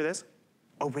guys can hear this.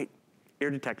 Oh, wait,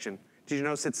 ear detection. Did you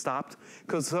notice it stopped?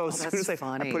 Because as soon as I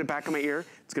put it back in my ear,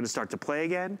 it's gonna start to play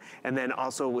again. And then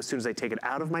also, as soon as I take it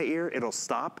out of my ear, it'll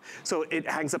stop. So it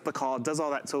hangs up the call, it does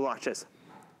all that. So watch this.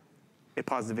 It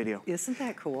paused the video. Isn't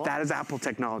that cool? That is Apple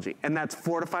technology. And that's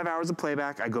 4 to 5 hours of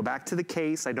playback. I go back to the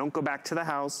case. I don't go back to the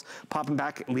house, pop them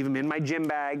back, leave them in my gym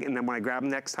bag. And then when I grab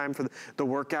them next time for the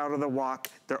workout or the walk,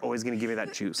 they're always gonna give me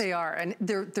that juice. They are, and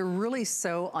they're really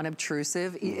so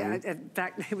unobtrusive. In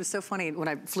fact, it was so funny, when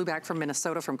I flew back from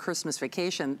Minnesota from Christmas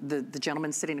vacation, the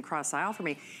gentleman sitting across the aisle from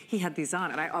me, he had these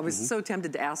on, and I was so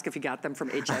tempted to ask if he got them from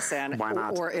HSN. Why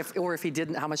not? Or if he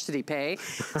didn't, how much did he pay?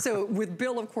 So with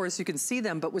Bill, of course, you can see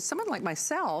them, but with someone like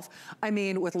myself, I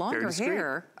mean, with longer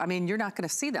hair, I mean, you're not gonna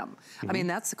see them. I mean,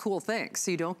 that's the cool thing. So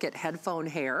you don't get headphone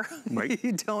hair.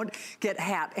 You don't get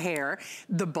hat hair.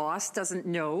 The boss doesn't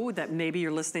know that maybe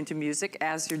you're listening to music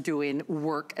as you're doing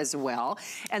work as well.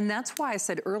 And that's why I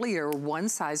said earlier, one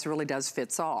size really does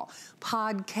fits all.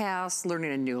 Podcasts,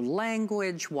 learning a new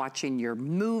language, watching your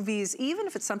movies, even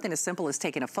if it's something as simple as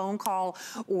taking a phone call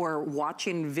or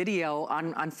watching video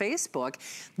on Facebook,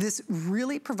 this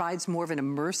really provides more of an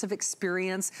immersive experience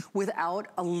without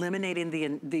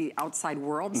eliminating the outside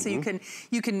world. So you can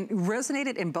resonate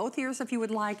it in both ears if you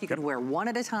would like. You can wear one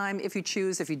at a time if you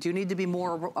choose, if you do need to be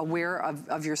more aware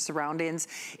of your surroundings.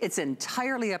 It's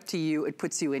entirely up to you. It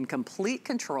puts you in complete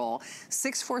control.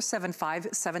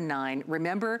 647-579.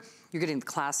 Remember, you're getting the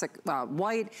classic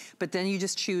white, but then you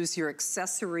just choose your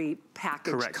accessory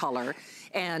package color.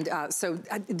 And so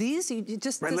these, you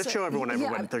just... Let's show everyone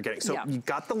what they're getting. So you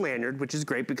got the lanyard, which is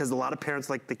great, because a lot of parents,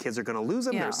 like, the kids are gonna lose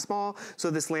them, they're small. So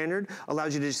this lanyard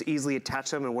allows you to just easily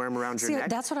attach them and wear them around your neck.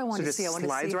 That's what I wanted to see. So it just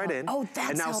slides right in. Oh, that's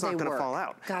and now it's not gonna fall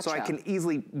out. Gotcha. So I can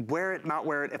easily wear it, not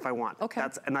wear it if I want. Okay.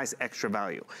 That's a nice extra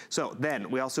value. So then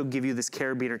we also give you this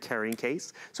carabiner carrying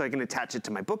case. So I can attach it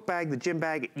to my book bag, the gym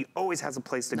bag. It always has a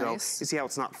place to go. You see how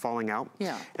it's not falling out?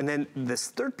 Yeah. And then this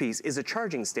third piece is a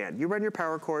charging stand. You run your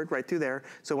power cord right through there.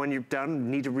 So when you're done,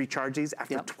 need to recharge these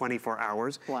after 24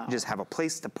 hours. Wow. You just have a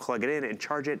place to plug it in and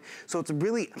charge it. So it's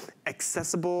really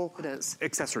accessible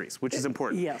accessories, which is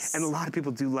important. Yes. And a lot of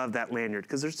people do love that lanyard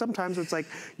because there's sometimes where it's like,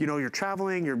 you know, you're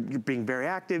traveling, you're being very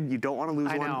active, you don't want to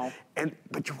lose one.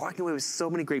 But you're walking away with so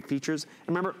many great features.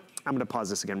 And remember, I'm gonna pause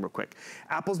this again real quick.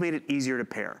 Apple's made it easier to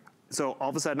pair. So all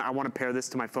of a sudden, I want to pair this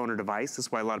to my phone or device. This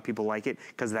is why a lot of people like it,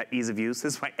 because of that ease of use.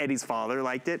 This is why Eddie's father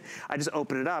liked it. I just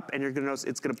open it up, and you're going to notice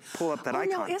it's going to pull up that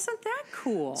icon. No, isn't that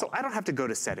cool? So I don't have to go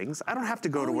to settings. I don't have to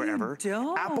go to wherever. You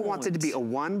don't. Apple wants it to be a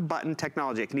one-button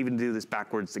technology. I can even do this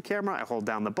backwards to camera. I hold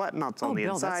down the button. It's on the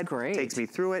inside. That's great. Takes me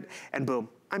through it, and boom,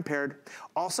 I'm paired.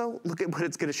 Also, look at what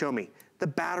it's going to show me. The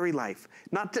battery life.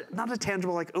 Not a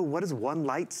tangible like, oh, what does one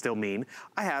light still mean?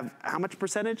 I have how much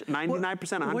percentage? 99%,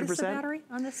 100%? What is the battery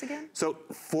on this again? So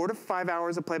 4 to 5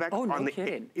 hours of playback on the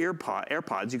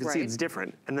AirPods. You can see it's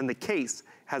different. And then the case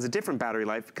has a different battery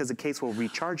life because the case will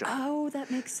recharge them. Oh, that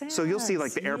makes sense. So you'll see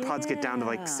like the AirPods get down to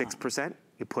like 6%.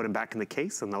 You put them back in the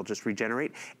case and they'll just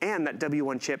regenerate. And that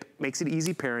W1 chip makes it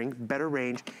easy pairing, better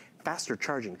range, faster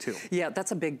charging too. Yeah,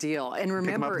 that's a big deal. And remember,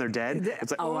 pick them up and they're dead.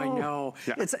 It's like, I know.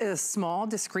 Yeah. It's a small,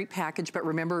 discreet package, but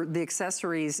remember the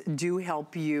accessories do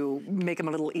help you make them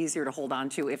a little easier to hold on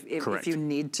to if you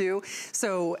need to.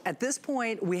 So at this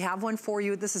point, we have one for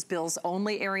you. This is Bill's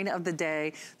only airing of the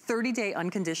day, 30-day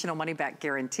unconditional money-back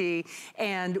guarantee.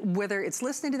 And whether it's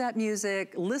listening to that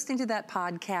music, listening to that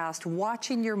podcast,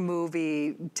 watching your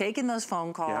movie, taking those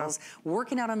phone calls,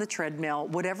 working out on the treadmill,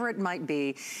 whatever it might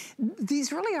be,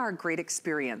 these really are a great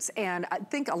experience. And I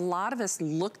think a lot of us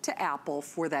look to Apple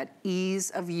for that ease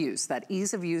of use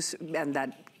and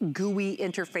that GUI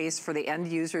interface for the end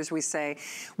users. We say,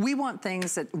 we want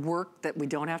things that work that we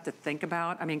don't have to think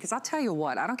about. I mean, because I'll tell you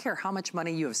what, I don't care how much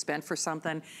money you have spent for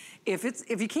something. If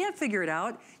you can't figure it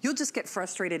out, you'll just get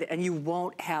frustrated and you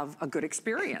won't have a good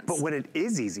experience. But when it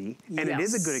is easy and it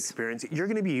is a good experience, you're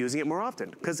going to be using it more often.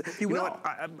 Because you know what?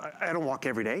 I don't walk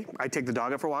every day. I take the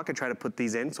dog out for a walk. I try to put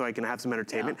these in so I can have some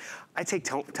entertainment. I take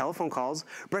telephone calls.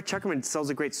 Brett Chuckerman tells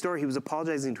a great story. He was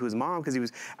apologizing to his mom because he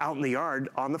was out in the yard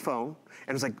on the phone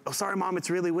and was like, oh, sorry, Mom, it's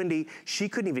really windy. She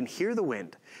couldn't even hear the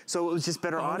wind. So it was just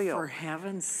better audio. For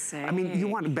heaven's sake. I mean, you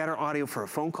want better audio for a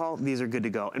phone call, these are good to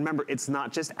go. And remember, it's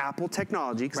not just Apple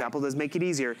technology, because Apple does make it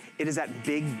easier. It is that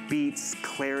big beats,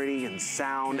 clarity, and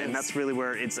sound, and that's really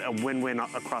where it's a win-win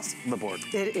across the board.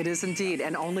 It is indeed,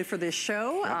 and only for this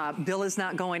show. Bill is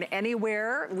not going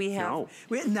anywhere. We have,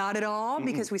 not at all,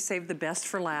 because we saved the best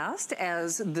for last,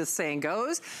 as the saying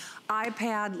goes.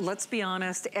 iPad, let's be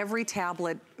honest, every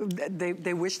tablet,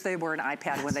 they wish they were an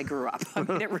iPad when they grew up. I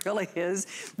mean, it really is.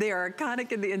 They are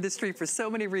iconic in the industry for so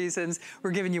many reasons.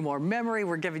 We're giving you more memory,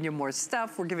 we're giving you more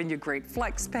stuff, we're giving you great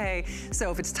flex pay.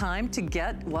 So if it's time to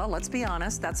get, well, let's be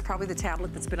honest, that's probably the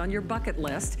tablet that's been on your bucket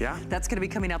list. Yeah. That's gonna be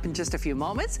coming up in just a few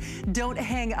moments. Don't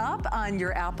hang up on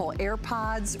your Apple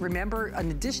AirPods. Remember,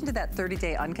 in addition to that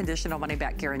 30-day unconditional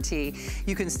money-back guarantee,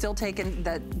 you can still take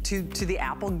that to the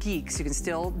Apple Geeks. You can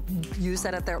still use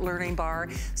that at their learning bar.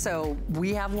 So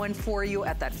we have one for you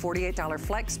at that $48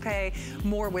 flex pay.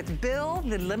 More with Bill,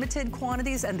 the limited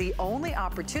quantities, and the only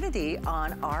opportunity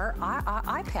on our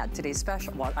iPad today's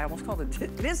special. Well, I almost called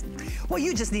it this. Well,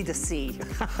 you just need to see.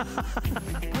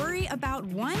 Worry about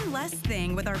one less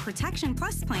thing with our Protection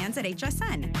Plus plans at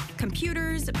HSN.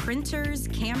 Computers, printers,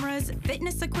 cameras,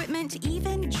 fitness equipment,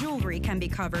 even jewelry can be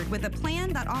covered with a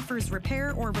plan that offers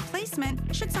repair or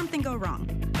replacement should something go wrong.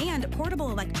 And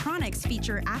portable electronics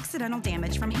feature accidental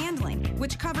damage from handling,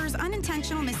 which covers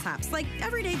unintentional mishaps like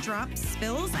everyday drops,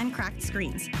 spills, and cracked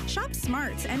screens. Shop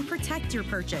smart and protect your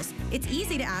purchase. It's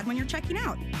easy to add when you're checking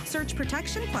out. Search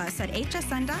Protection Plus at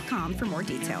hsn.com for more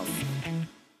details.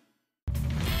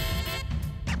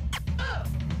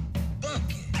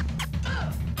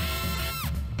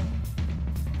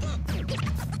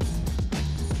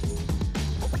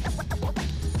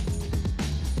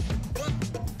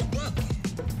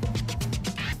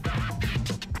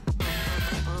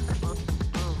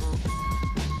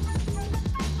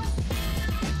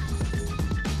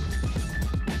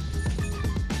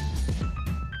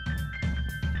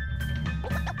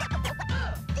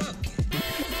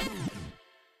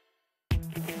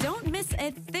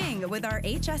 a thing with our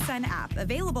HSN app,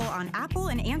 available on Apple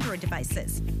and Android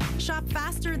devices. Shop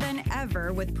faster than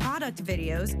ever with product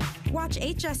videos. Watch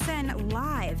HSN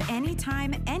live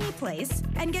anytime, anyplace,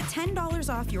 and get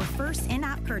 $10 off your first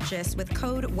in-app purchase with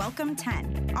code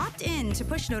WELCOME10. Opt in to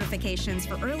push notifications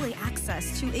for early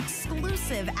access to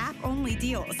exclusive app-only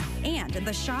deals. And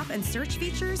the shop and search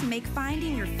features make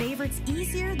finding your favorites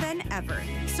easier than ever.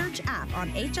 Search app on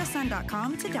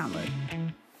hsn.com to download.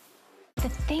 The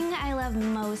thing I love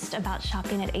most about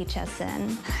shopping at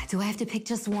HSN. Do I have to pick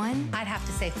just one? I'd have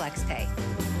to say FlexPay.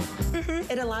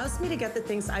 It allows me to get the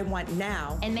things I want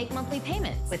now And make monthly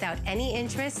payments. Without any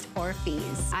interest or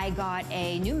fees. I got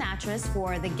a new mattress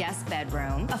for the guest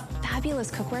bedroom, a fabulous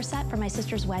cookware set for my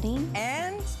sister's wedding,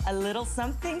 and a little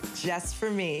something just for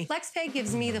me. FlexPay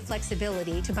gives me the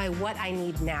flexibility to buy what I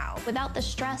need now. without the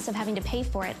stress of having to pay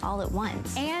for it all at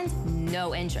once. And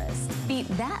no interest. Beat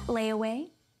that layaway.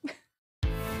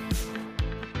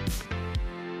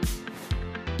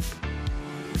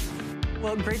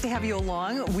 Well, great to have you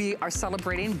along. We are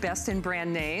celebrating Best in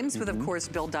Brand Names with, of course,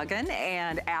 Bill Duggan.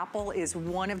 And Apple is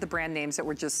one of the brand names that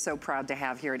we're just so proud to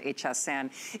have here at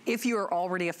HSN. If you are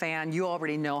already a fan, you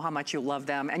already know how much you love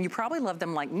them. And you probably love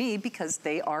them like me because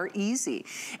they are easy.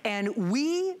 And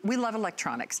we love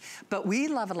electronics, but we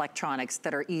love electronics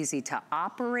that are easy to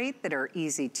operate, that are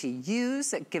easy to use,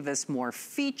 that give us more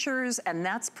features. And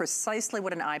that's precisely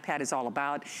what an iPad is all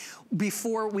about.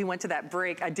 Before we went to that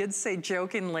break, I did say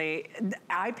jokingly,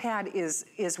 iPad is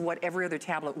what every other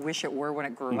tablet wish it were when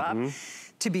it grew up.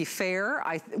 To be fair,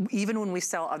 even when we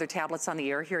sell other tablets on the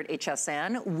air here at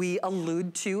HSN, we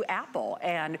allude to Apple.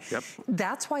 And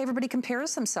that's why everybody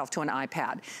compares themselves to an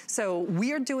iPad. So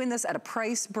we are doing this at a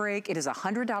price break. It is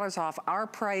 $100 off our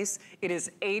price. It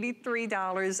is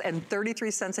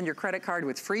 $83.33 on your credit card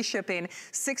with free shipping,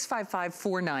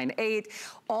 $655-498.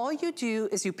 All you do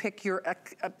is you pick your, I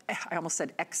almost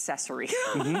said accessory.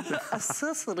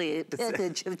 Accessory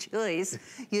package of choice.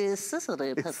 Your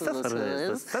accessory package of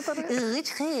choice. In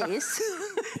which case.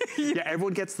 Yeah,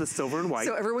 everyone gets the silver and white.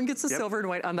 So everyone gets the silver and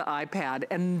white on the iPad.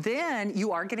 And then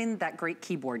you are getting that great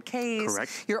keyboard case.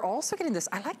 Correct. You're also getting this,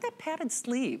 I like that padded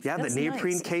sleeve. Yeah, that's the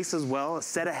neoprene nice. case as well, a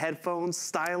set of headphones,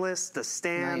 stylus, the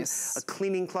stand, a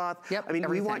cleaning cloth. Yep, I mean,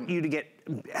 we want you to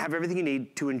have everything you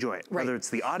need to enjoy it. Whether it's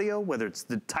the audio, whether it's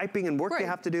the typing and work you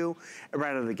have to do,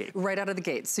 right out of the gate. Right out of the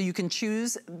gate. So you can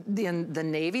choose the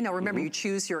navy. Now remember, you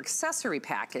choose your accessory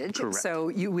package. Correct.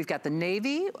 So we've got the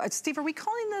navy. Steve, are we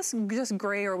calling this just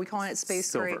gray or are we calling it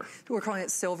space gray? We're calling it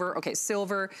silver. Okay,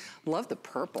 silver. Love the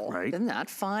purple. Right. Isn't that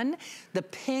fun? The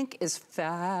pink is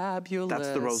fabulous. That's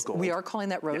the rose gold. We are calling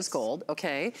that rose gold.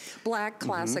 Okay. Black,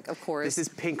 classic, of course. This is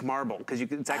pink marble because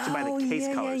it's actually by the case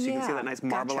color. So you can see that nice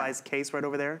marbleized case right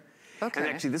over there. Okay. And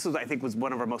actually, this was, I think, was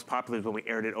one of our most popular when we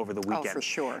aired it over the weekend. Oh, for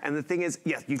sure. And the thing is,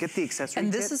 yes, you get the accessory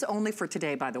And this is only for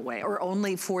today, by the way, or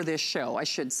only for this show, I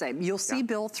should say. You'll see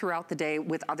Bill throughout the day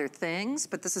with other things,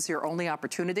 but this is your only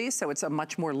opportunity, so it's a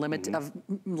much more limited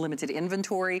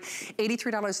inventory.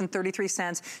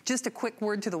 $83.33. Just a quick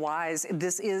word to the wise.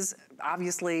 This is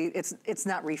obviously, it's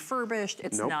not refurbished,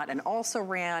 it's not an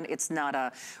also-ran, it's not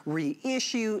a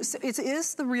reissue. So it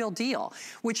is the real deal,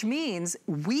 which means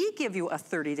we give you a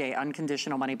 30-day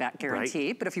unconditional money-back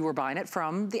guarantee, but if you were buying it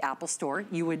from the Apple Store,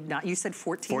 you would not, you said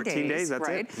 14 days. 14 days, that's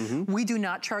it. We do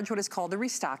not charge what is called the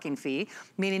restocking fee,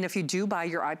 meaning if you do buy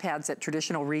your iPads at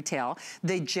traditional retail,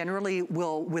 they generally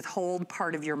will withhold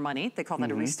part of your money. They call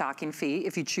that a restocking fee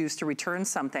if you choose to return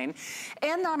something.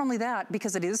 And not only that,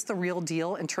 because it is the real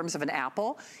deal in terms of an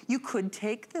Apple, you could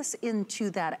take this into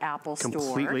that Apple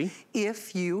Store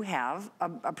if you have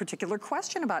a particular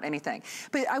question about anything.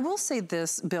 But I will say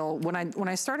this, Bill, when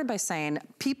I started by saying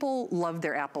people love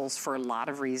their Apples for a lot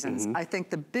of reasons. I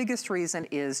think the biggest reason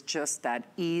is just that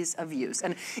ease of use.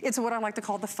 And it's what I like to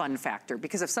call the fun factor,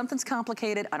 because if something's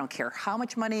complicated, I don't care how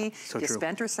much money you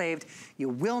spent or saved, you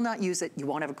will not use it, you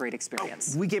won't have a great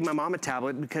experience. We gave my mom a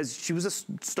tablet because she was a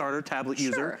starter tablet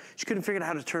user. She couldn't figure out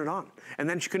how to turn it on. And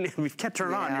then she couldn't, if you kept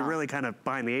turning it on, you're really kind of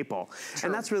behind the 8 ball.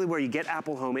 And that's really where you get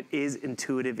Apple Home. It is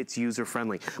intuitive, it's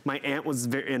user-friendly. My aunt was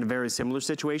in a very similar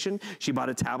situation. She bought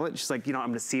a tablet, she's like, you know, I'm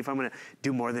gonna see if I'm gonna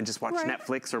do more than just watch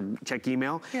Netflix or check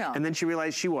email. And then she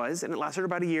realized she was, and it lasted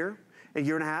about a year. a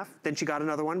year and a half. Then she got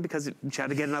another one because she had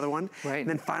to get another one. Right. And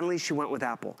then finally she went with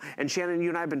Apple. And Shannon, you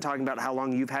and I have been talking about how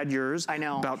long you've had yours. I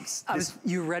know. About this.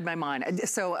 You read my mind.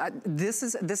 So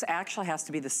this actually has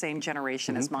to be the same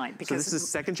generation as mine. Because so this is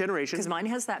second generation. Because mine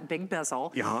has that big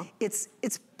bezel. It's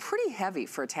pretty heavy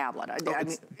for a tablet. I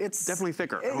mean, it's definitely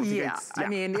thicker. Yeah. I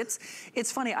mean,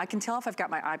 it's funny. I can tell if I've got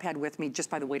my iPad with me just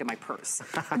by the weight of my purse.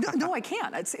 No, I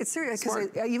can't. It's serious. Because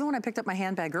even when I picked up my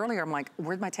handbag earlier, I'm like,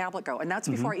 where'd my tablet go? And that's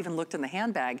before I even looked in the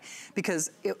handbag,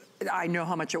 because I know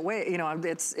how much it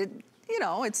weighs. You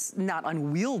know, it's not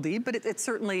unwieldy, but it's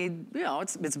certainly, you know,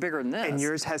 it's bigger than this. And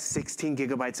yours has 16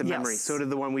 gigabytes of memory. So did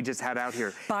the one we just had out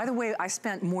here. By the way, I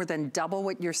spent more than double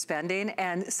what you're spending.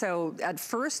 And so at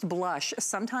first blush,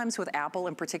 sometimes with Apple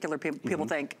in particular, people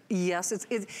think, yes,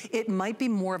 it might be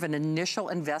more of an initial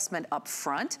investment up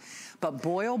front, but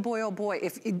boy, oh boy, oh boy,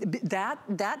 if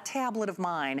that tablet of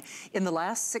mine in the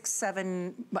last 6,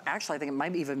 7, actually I think it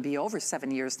might even be over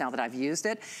 7 years now that I've used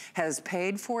it, has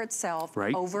paid for itself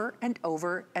over and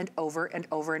over and over and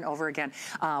over and over again.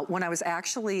 When I was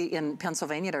actually in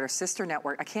Pennsylvania at our sister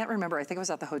network, I can't remember, I think it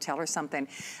was at the hotel or something.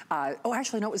 Oh,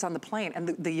 actually, no, it was on the plane. And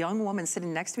the young woman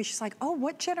sitting next to me, she's like, oh,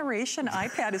 what generation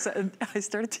iPad is that? And I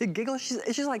started to giggle.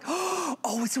 She's like,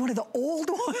 oh, it's one of the old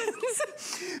ones.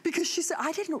 Because she said,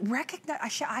 I didn't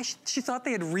recognize, she thought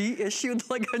they had reissued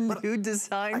like a new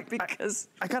design because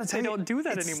I gotta tell they you, don't do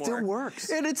that anymore. It still works.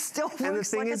 And it still works. And the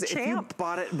thing like is, if you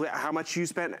bought it, how much you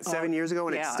spent 7 years ago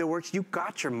and it still works, you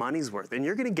got your money's worth. And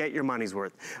you're gonna get your money's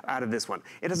worth out of this one.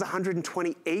 It has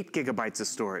 128 gigabytes of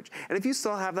storage. And if you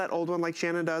still have that old one like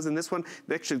Shannon does, and this one,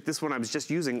 actually this one I was just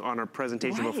using on our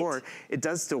presentation before, it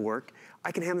does still work.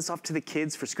 I can hand this off to the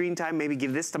kids for screen time, maybe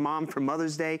give this to mom for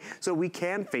Mother's Day so we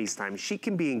can FaceTime. She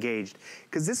can be engaged.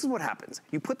 Because this is what happens.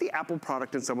 You put the Apple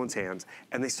product in someone's hands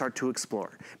and they start to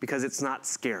explore because it's not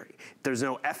scary. There's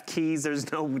no F keys,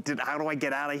 there's no, how do I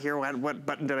get out of here? What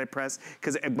button did I press?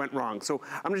 Because it went wrong. So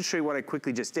I'm gonna show you what I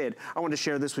quickly just did. I want to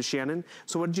share this with Shannon.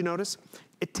 So what did you notice?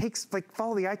 It takes,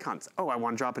 follow the icons. Oh, I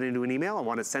want to drop it into an email. I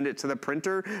want to send it to the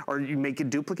printer, or you make a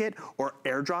duplicate, or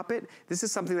airdrop it. This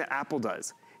is something that Apple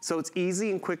does. So it's easy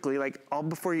and quickly,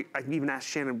 before I even asked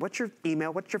Shannon, what's your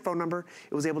email, what's your phone number?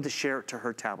 It was able to share it to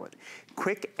her tablet.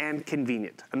 Quick and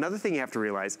convenient. Another thing you have to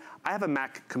realize, I have a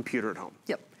Mac computer at home.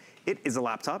 It is a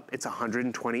laptop, it's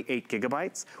 128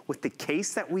 gigabytes. With the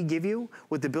case that we give you,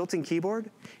 with the built-in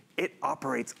keyboard, it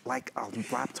operates like a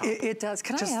laptop. It does.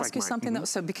 Can I ask you something though?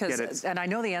 So because, and I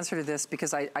know the answer to this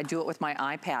because I do it with my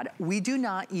iPad. We do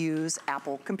not use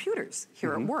Apple computers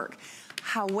here at work.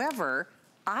 However,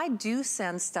 I do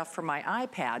send stuff from my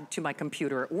iPad to my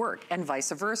computer at work and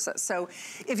vice versa. So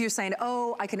if you're saying,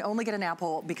 oh, I can only get an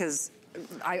Apple because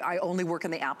I only work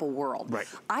in the Apple world.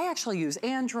 I actually use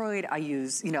Android, I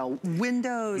use,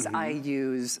 Windows, I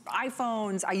use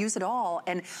iPhones, I use it all.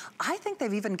 And I think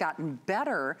they've even gotten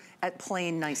better at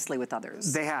playing nicely with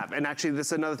others. They have, and actually this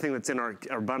is another thing that's in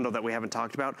our bundle that we haven't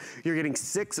talked about. You're getting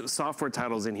 6 software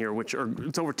titles in here, which are,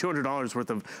 it's over $200 worth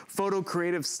of photo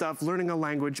creative stuff, learning a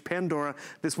language, Pandora.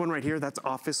 This one right here, that's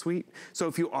Office Suite. So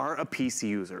if you are a PC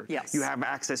user, you have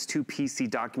access to PC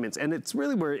documents, and it's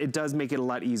really where it does make it a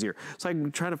lot easier. So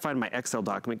I'm trying to find my Excel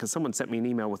document because someone sent me an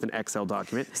email with an Excel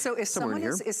document. So if someone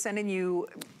is sending you,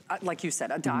 like you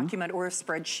said, a document or a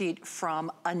spreadsheet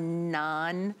from a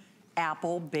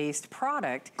non-Apple-based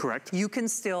product, you can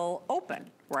still open,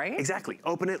 right? Exactly.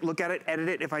 Open it, look at it, edit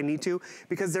it if I need to,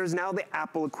 because there's now the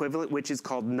Apple equivalent, which is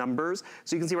called Numbers.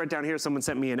 So you can see right down here, someone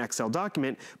sent me an Excel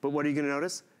document, but what are you gonna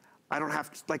notice? I don't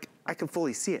have to, I can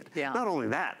fully see it. Not only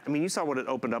that, I mean, you saw what it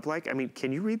opened up like. I mean,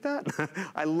 can you read that?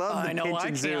 I love the pinch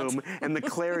and zoom and the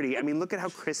clarity. I mean, look at how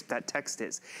crisp that text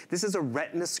is. This is a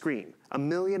Retina screen, 1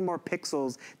 million more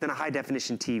pixels than a high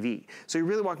definition TV. So you're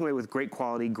really walking away with great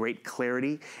quality, great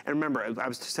clarity. And remember, I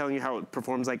was just telling you how it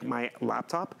performs like my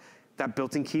laptop. That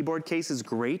built-in keyboard case is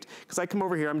great because I come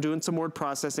over here, I'm doing some word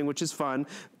processing, which is fun,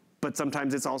 but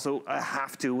sometimes it's also a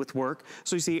have to with work.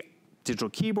 So you see,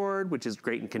 digital keyboard, which is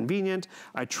great and convenient.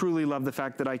 I truly love the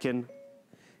fact that I can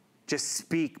just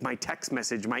speak my text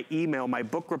message, my email, my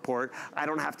book report. I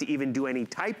don't have to even do any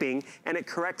typing, and it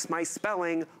corrects my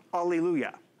spelling,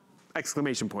 Alleluia,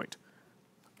 exclamation point.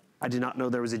 I did not know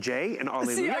there was a J in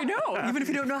Alleluia. See, I know, even if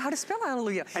you don't know how to spell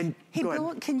Alleluia. And hey,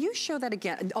 Bill, can you show that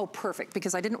again? Oh, perfect,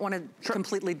 because I didn't want to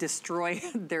completely destroy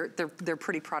their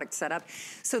pretty product setup.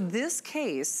 So this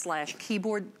case /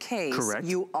 keyboard case,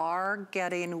 you are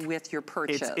getting with your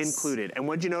purchase. It's included. And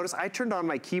what did you notice? I turned on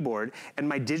my keyboard and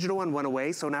my digital one went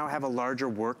away, so now I have a larger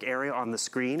work area on the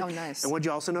screen. Oh, nice. And what did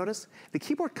you also notice? The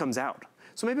keyboard comes out.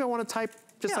 So maybe I want to type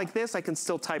just like this. I can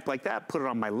still type like that, put it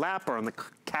on my lap or on the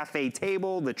cafe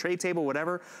table, the tray table,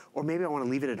 whatever, or maybe I want to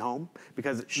leave it at home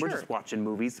because we're just watching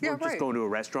movies, we're just going to a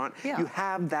restaurant. You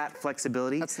have that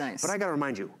flexibility. That's nice. But I got to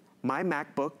remind you, my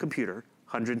MacBook computer,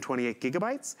 128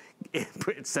 gigabytes,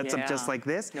 it sets up just like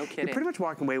this. No kidding. You're pretty much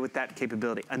walking away with that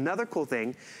capability. Another cool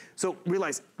thing, so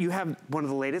realize you have one of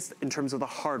the latest in terms of the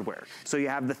hardware. So you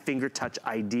have the finger touch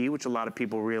ID, which a lot of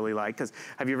people really like, because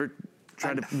have you ever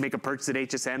tried to make a purchase at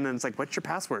HSN and it's like, what's your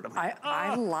password? I'm like,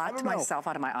 I locked myself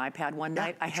out of my iPad one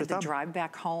night. I had to thumb. drive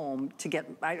back home to get,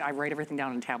 I write everything down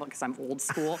on a tablet because I'm old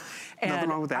school. And Nothing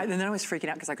wrong with that. And then I was freaking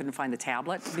out because I couldn't find the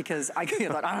tablet because I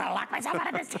thought, I'm gonna lock myself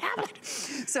out of this tablet.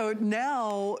 So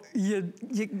now you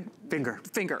Finger.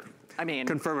 I mean,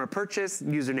 confirm a purchase,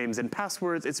 usernames and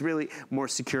passwords. It's really more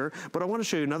secure. But I want to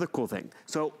show you another cool thing.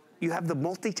 So you have the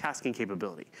multitasking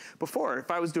capability. Before, if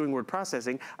I was doing word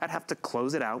processing, I'd have to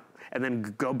close it out and then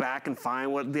go back and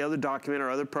find what the other document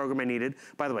or other program I needed.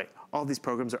 By the way, all these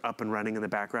programs are up and running in the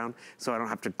background, so I don't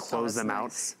have to close them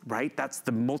out, right? That's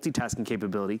the multitasking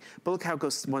capability. But look how it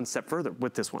goes one step further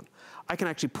with this one. I can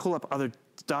actually pull up other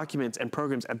documents and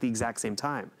programs at the exact same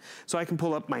time. So I can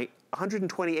pull up my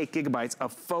 128 gigabytes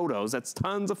of photos. That's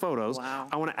tons of photos. Wow.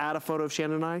 I want to add a photo of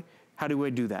Shannon and I. How do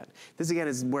I do that? This again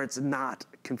is where it's not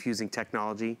confusing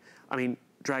technology. I mean,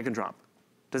 drag and drop.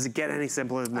 Does it get any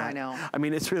simpler than that? I know. I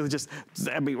mean, it's really just,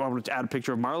 I mean, I want to add a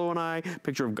picture of Marlo and I,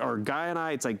 picture of our Guy and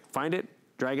I. It's like, find it,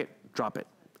 drag it, drop it.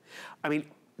 I mean,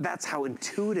 that's how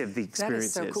intuitive the experience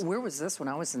is. That is so cool. Where was this when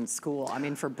I was in school? I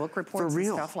mean, for book reports and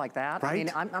stuff like that. Right?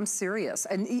 I mean, I'm serious.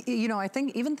 And you know, I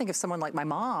even think of someone like my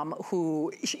mom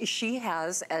who, she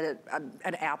has an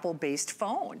Apple-based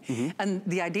phone. And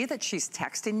the idea that she's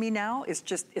texting me now is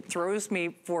just, it throws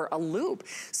me for a loop.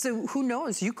 So who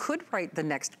knows, you could write the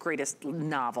next greatest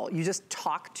novel. You just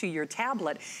talk to your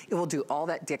tablet. It will do all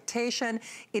that dictation.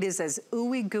 It is as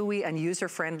ooey gooey and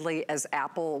user-friendly as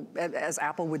Apple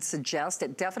would suggest.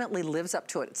 It definitely lives up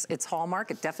to its hallmark.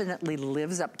 It definitely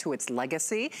lives up to its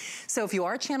legacy. So if you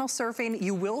are channel surfing,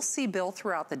 you will see Bill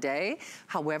throughout the day.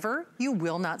 However, you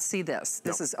will not see this.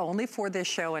 This is only for this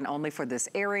show and only for this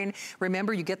airing.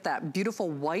 Remember, you get that beautiful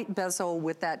white bezel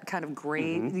with that kind of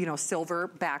gray, you know, silver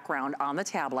background on the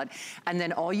tablet. And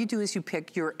then all you do is you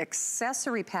pick your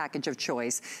accessory package of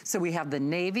choice. So we have the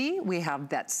navy, we have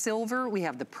that silver, we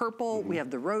have the purple, we have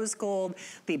the rose gold,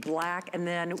 the black, and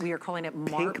then we are calling it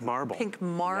pink marble. Pink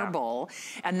marble.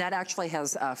 And that actually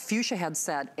has a fuchsia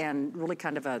headset and really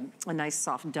kind of a nice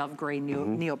soft dove gray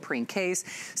neoprene case.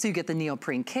 So you get the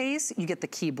neoprene case, you get the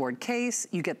keyboard case,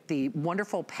 you get the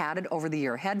wonderful padded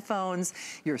over-the-ear headphones,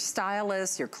 your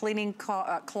stylus, your cleaning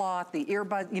cloth, the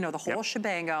earbud, you know, the whole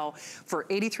shebango for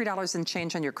 $83 and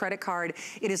change on your credit card.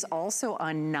 It is also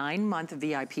on 9-month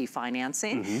VIP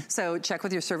financing. So check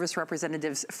with your service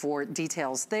representatives for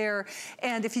details there.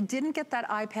 And if you didn't get that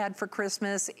iPad for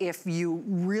Christmas, if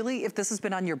this has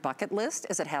been on your bucket list,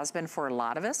 as it has been for a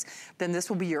lot of us, then this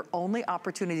will be your only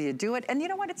opportunity to do it. And you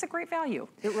know what? It's a great value.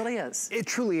 It really is. It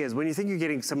truly is. When you think you're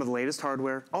getting some of the latest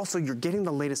hardware, also you're getting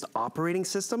the latest operating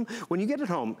system. When you get it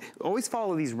home, always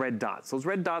follow these red dots. Those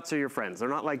red dots are your friends. They're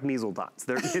not like measles dots.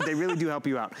 They really do help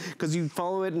you out because you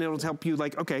follow it and it'll help you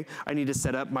like, okay, I need to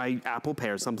set up my Apple Pay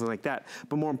or something like that.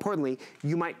 But more importantly,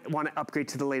 you might want to upgrade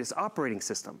to the latest operating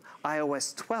system,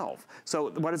 iOS 12. So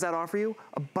what does that offer you?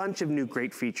 A bunch of new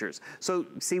great features. So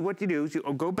see what you do is you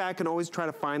go back and always try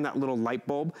to find that little light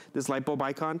bulb, this light bulb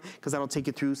icon, because that'll take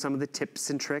you through some of the tips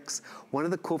and tricks. One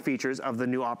of the cool features of the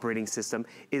new operating system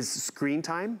is screen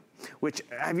time, which,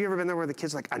 have you ever been there where the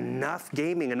kids are like, enough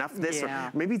gaming, enough this,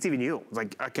 or maybe it's even you. It's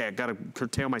like, okay, I gotta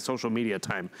curtail my social media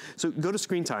time. So go to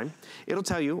screen time. It'll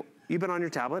tell you, you've been on your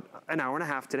tablet an hour and a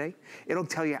half today. It'll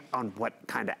tell you on what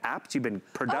kind of apps you've been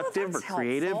productive or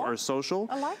creative or social.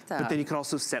 I like that. But then you can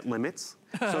also set limits.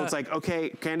 So it's like, okay,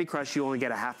 Candy Crush, you only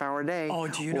get a half hour a day. Oh,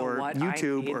 do you know what?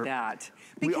 YouTube, I need that.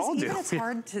 Because we all do. Even it's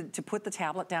hard to put the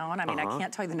tablet down. I mean, I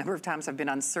can't tell you the number of times I've been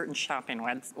on certain shopping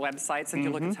websites and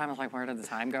you look at the time, I was like, where did the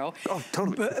time go? Oh,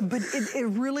 totally. But it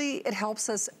really helps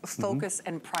us focus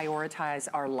and prioritize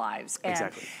our lives. And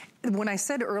exactly. When I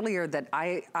said earlier that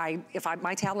if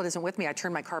my tablet isn't with me, I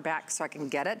turn my car back so I can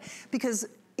get it, because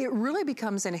it really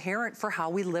becomes inherent for how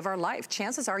we live our life.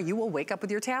 Chances are you will wake up with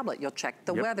your tablet. You'll check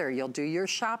the weather. You'll do your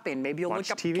shopping. Maybe you'll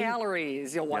look up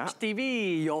calories. You'll watch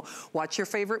TV. You'll watch your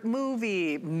favorite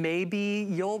movie. Maybe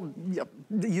you'll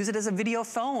use it as a video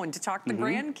phone to talk to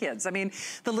grandkids. I mean,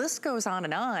 the list goes on.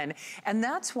 And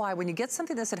that's why when you get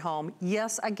something that's at home,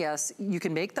 yes, I guess you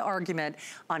can make the argument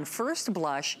on first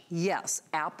blush, yes,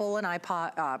 Apple and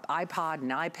iPod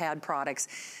and iPad products,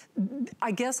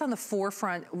 I guess on the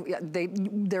forefront,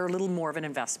 they're a little more of an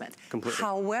investment. Completely.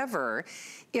 However,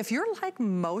 if you're like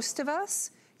most of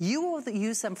us, you will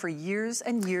use them for years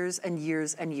and years and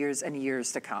years and years and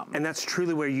years to come. And that's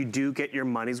truly where you do get your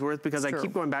money's worth, because I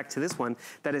keep going back to this one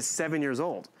that is 7 years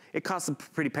old. It cost a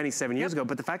pretty penny 7 years ago,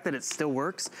 but the fact that it still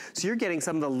works, so you're getting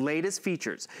some of the latest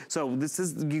features. So this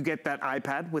is, you get that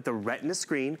iPad with a Retina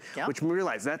screen, which we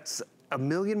realize that's 1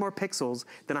 million more pixels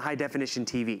than a high definition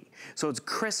TV. So it's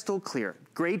crystal clear,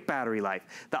 great battery life.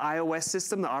 The iOS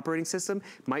system, the operating system,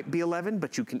 might be 11,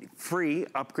 but you can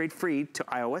upgrade free to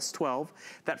iOS 12.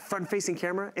 That front facing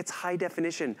camera, it's high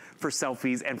definition for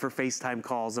selfies and for FaceTime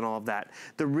calls and all of that.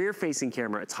 The rear facing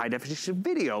camera, it's high definition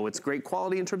video. It's great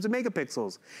quality in terms of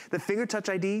megapixels. The finger touch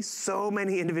ID, so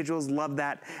many individuals love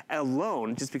that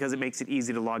alone just because it makes it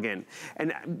easy to log in.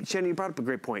 And Shannon, you brought up a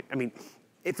great point. I mean,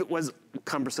 if it was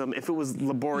cumbersome, if it was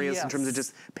laborious in terms of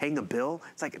just paying a bill,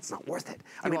 it's like, it's not worth it.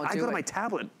 I mean, I go to my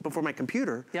tablet before my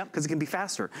computer because it can be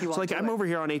faster. So like I'm over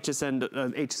here on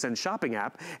HSN shopping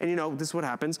app, and you know, this is what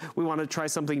happens. We want to try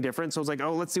something different. So it's like,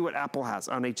 oh, let's see what Apple has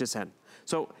on HSN.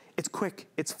 So it's quick,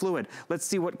 it's fluid. Let's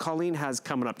see what Colleen has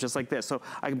coming up, just like this. So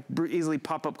I can easily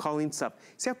pop up Colleen's stuff.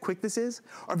 See how quick this is?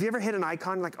 Or have you ever hit an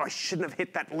icon like, oh, I shouldn't have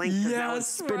hit that link because now it's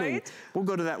spinning. We'll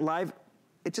go to that live.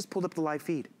 It just pulled up the live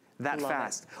feed. That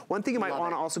fast. One thing you might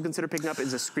want to also consider picking up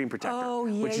is a screen protector,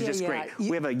 which is just great. We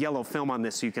have a yellow film on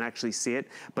this so you can actually see it,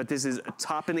 but this is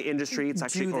top in the industry. It's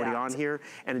actually already on here,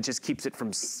 and it just keeps it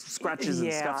from scratches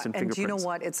and scuffs and fingerprints. And do you know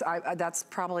what? That's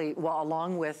probably, well,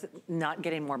 along with not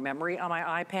getting more memory on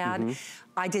my iPad,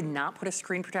 I did not put a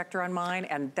screen protector on mine,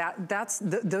 and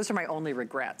those are my only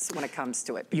regrets when it comes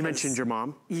to it. You mentioned your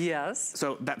mom. Yes.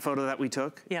 So that photo that we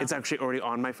took, it's actually already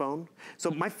on my phone.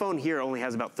 So my phone here only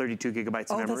has about 32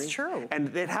 gigabytes of memory. That's true.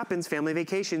 And it happens, family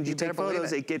vacations, you take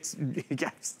photos, it gets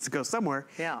to go somewhere.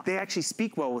 They actually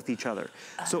speak well with each other.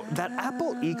 So that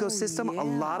Apple ecosystem, a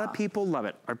lot of people love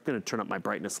it. I'm gonna turn up my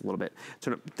brightness a little bit.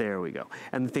 There we go.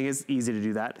 And the thing is, easy to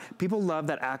do that. People love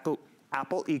that Apple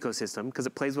ecosystem because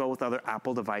it plays well with other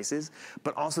Apple devices,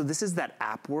 but also this is that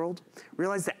app world.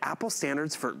 Realize that Apple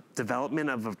standards for development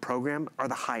of a program are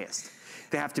the highest.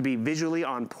 They have to be visually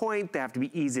on point, they have to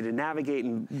be easy to navigate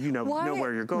and know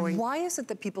where you're going. Why is it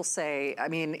that people say, I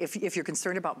mean, if you're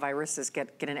concerned about viruses, get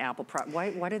an Apple product.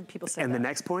 Why did people say that? And the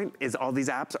next point is all these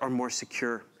apps are more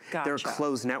secure. They're a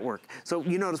closed network. So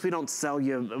you notice we don't sell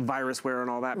you virusware and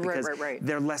all that because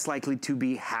they're less likely to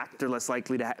be hacked. They're less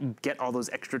likely to get all those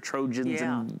extra Trojans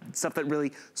and stuff that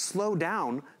really slow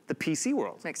down the PC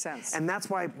world. Makes sense. And that's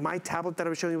why my tablet that I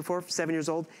was showing you before, 7 years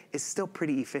old, is still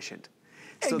pretty efficient.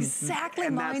 So, exactly,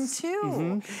 mine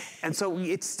too. And so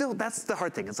it's still, that's the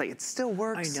hard thing. It's like, it still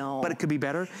works, I know, but it could be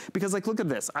better. Because like, look at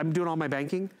this. I'm doing all my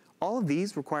banking. All of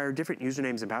these require different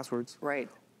usernames and passwords.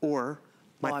 Or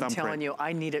my thumbprint. I'm telling you,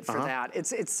 I need it for that.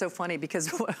 It's so funny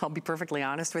because I'll be perfectly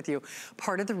honest with you.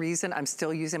 Part of the reason I'm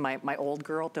still using my old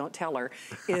girl, don't tell her,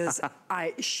 is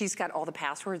she's got all the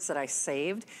passwords that I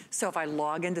saved. So if I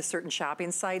log into certain shopping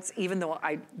sites, even though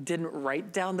I didn't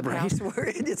write down the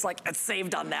password, it's like it's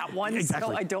saved on that one.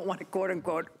 So I don't want to quote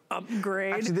unquote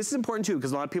upgrade. Actually, this is important too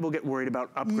because a lot of people get worried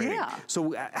about upgrading.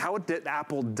 So how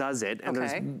Apple does it, and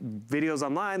there's videos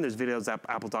online, there's videos at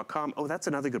apple.com. Oh, that's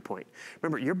another good point.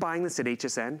 Remember, you're buying this at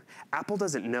HSN. Apple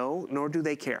doesn't know, nor do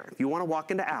they care. If you want to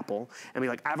walk into Apple and be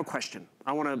like, I have a question.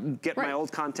 I want to get my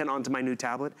old content onto my new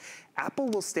tablet. Apple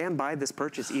will stand by this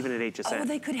purchase even at HSN. Oh,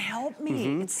 they could help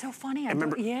me. It's so funny. And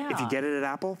remember, if you get it at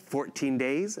Apple, 14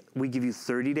 days. We give you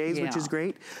 30 days, which is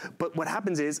great. But what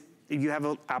happens is, you have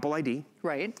an Apple ID.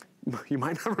 You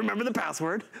might not remember the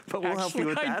password, but we'll help you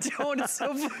with that. I don't. It's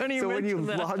so funny. So when you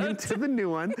log into the new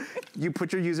one, you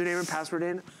put your username and password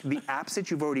in. The apps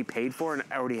that you've already paid for and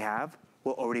already have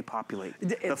will already populate.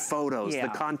 The photos, the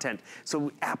content. So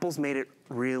Apple's made it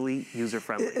really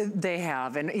user-friendly. They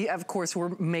have, and of course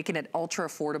we're making it ultra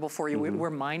affordable for you. We're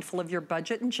mindful of your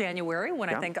budget in January when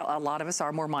I think a lot of us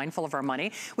are more mindful of our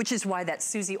money, which is why that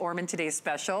Susie Orman Today's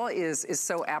Special is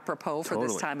so apropos for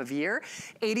this time of year.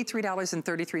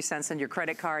 $83.33 on your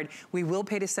credit card. We will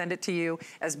pay to send it to you.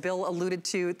 As Bill alluded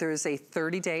to, there's a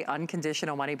 30-day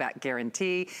unconditional money-back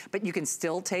guarantee, but you can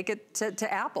still take it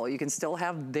to Apple. You can still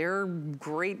have their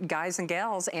great guys and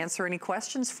gals answer any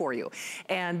questions for you.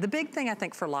 And the big thing I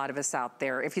think for a lot of us out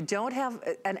there, if you don't have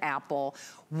an Apple,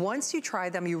 once you try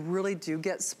them, you really do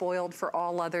get spoiled for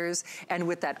all others. And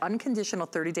with that unconditional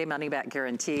 30-day money-back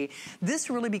guarantee, this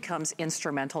really becomes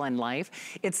instrumental in life.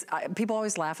 It's people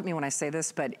always laugh at me when I say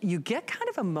this, but you get kind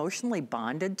of emotionally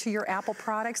bonded to your Apple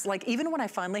products. Like even when I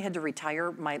finally had to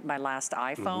retire my last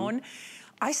iPhone,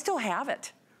 I still have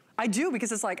it. I do,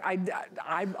 because it's like,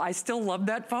 I still love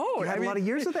that phone. You had a lot of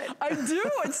years with it. I do.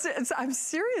 I'm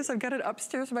serious. I've got it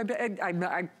upstairs in my bed.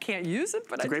 I can't use it,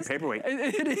 but it's a great paperweight.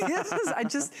 It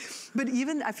is. But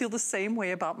even I feel the same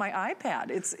way about my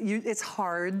iPad. It's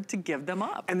hard to give them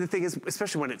up. And the thing is,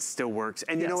 especially when it still works.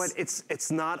 And you know what?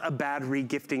 It's not a bad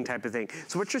re-gifting type of thing.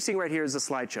 So what you're seeing right here is a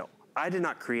slideshow. I did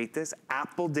not create this.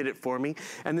 Apple did it for me.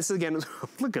 And this again,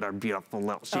 look at our beautiful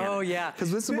little Shannon. Oh yeah.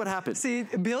 Because this is what happens. See,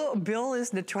 Bill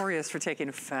is notorious for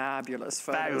taking fabulous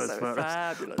photos.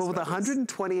 Fabulous but with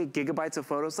 128 gigabytes of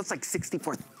photos, that's like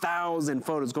 64,000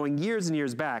 photos going years and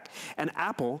years back. And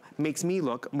Apple makes me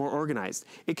look more organized.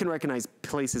 It can recognize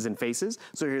places and faces.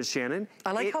 So here's Shannon.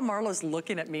 I like how Marla's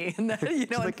looking at me and that, you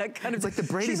know, like, that kind of. It's like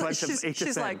the Brady Bunch of HSN.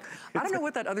 She's like, I don't know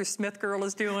what that other Smith girl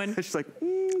is doing. She's like,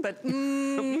 but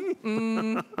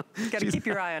got to keep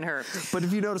your eye on her. But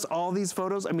if you notice all these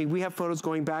photos, I mean, we have photos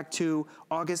going back to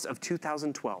August of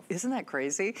 2012. Isn't that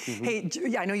crazy? Hey,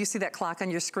 I know you see that clock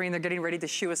on your screen. They're getting ready to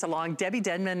shoo us along. Debbie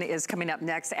Denman is coming up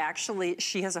next. Actually,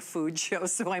 she has a food show,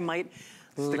 so I might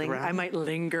linger.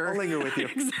 I'll linger with you.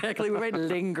 Exactly, we might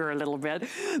linger a little bit.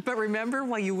 But remember,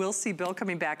 while you will see Bill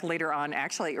coming back later on,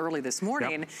 actually early this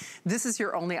morning, this is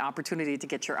your only opportunity to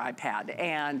get your iPad.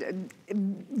 And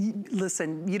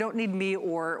listen, you don't need me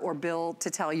or Bill to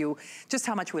tell you just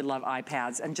how much we love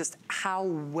iPads and just how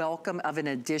welcome of an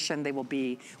addition they will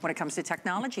be when it comes to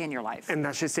technology in your life. And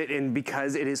that's just it. And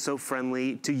because it is so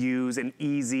friendly to use and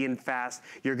easy and fast,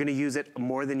 you're going to use it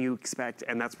more than you expect.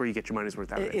 And that's where you get your money's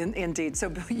worth out of it. Indeed.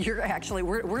 So you're actually,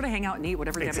 we're going to hang out and eat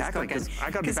whatever Debbie's cooking. Exactly,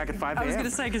 I got to be back at 5 a.m. I was going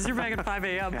to say, because you're back at 5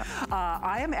 a.m.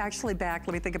 I am actually back,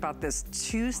 let me think about this,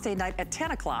 Tuesday night at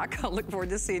 10 o'clock. I look forward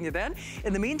to seeing you then.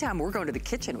 In the meantime, we're going to the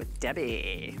kitchen with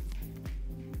Debbie.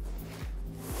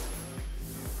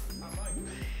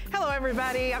 Hello,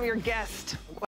 everybody. I'm your guest.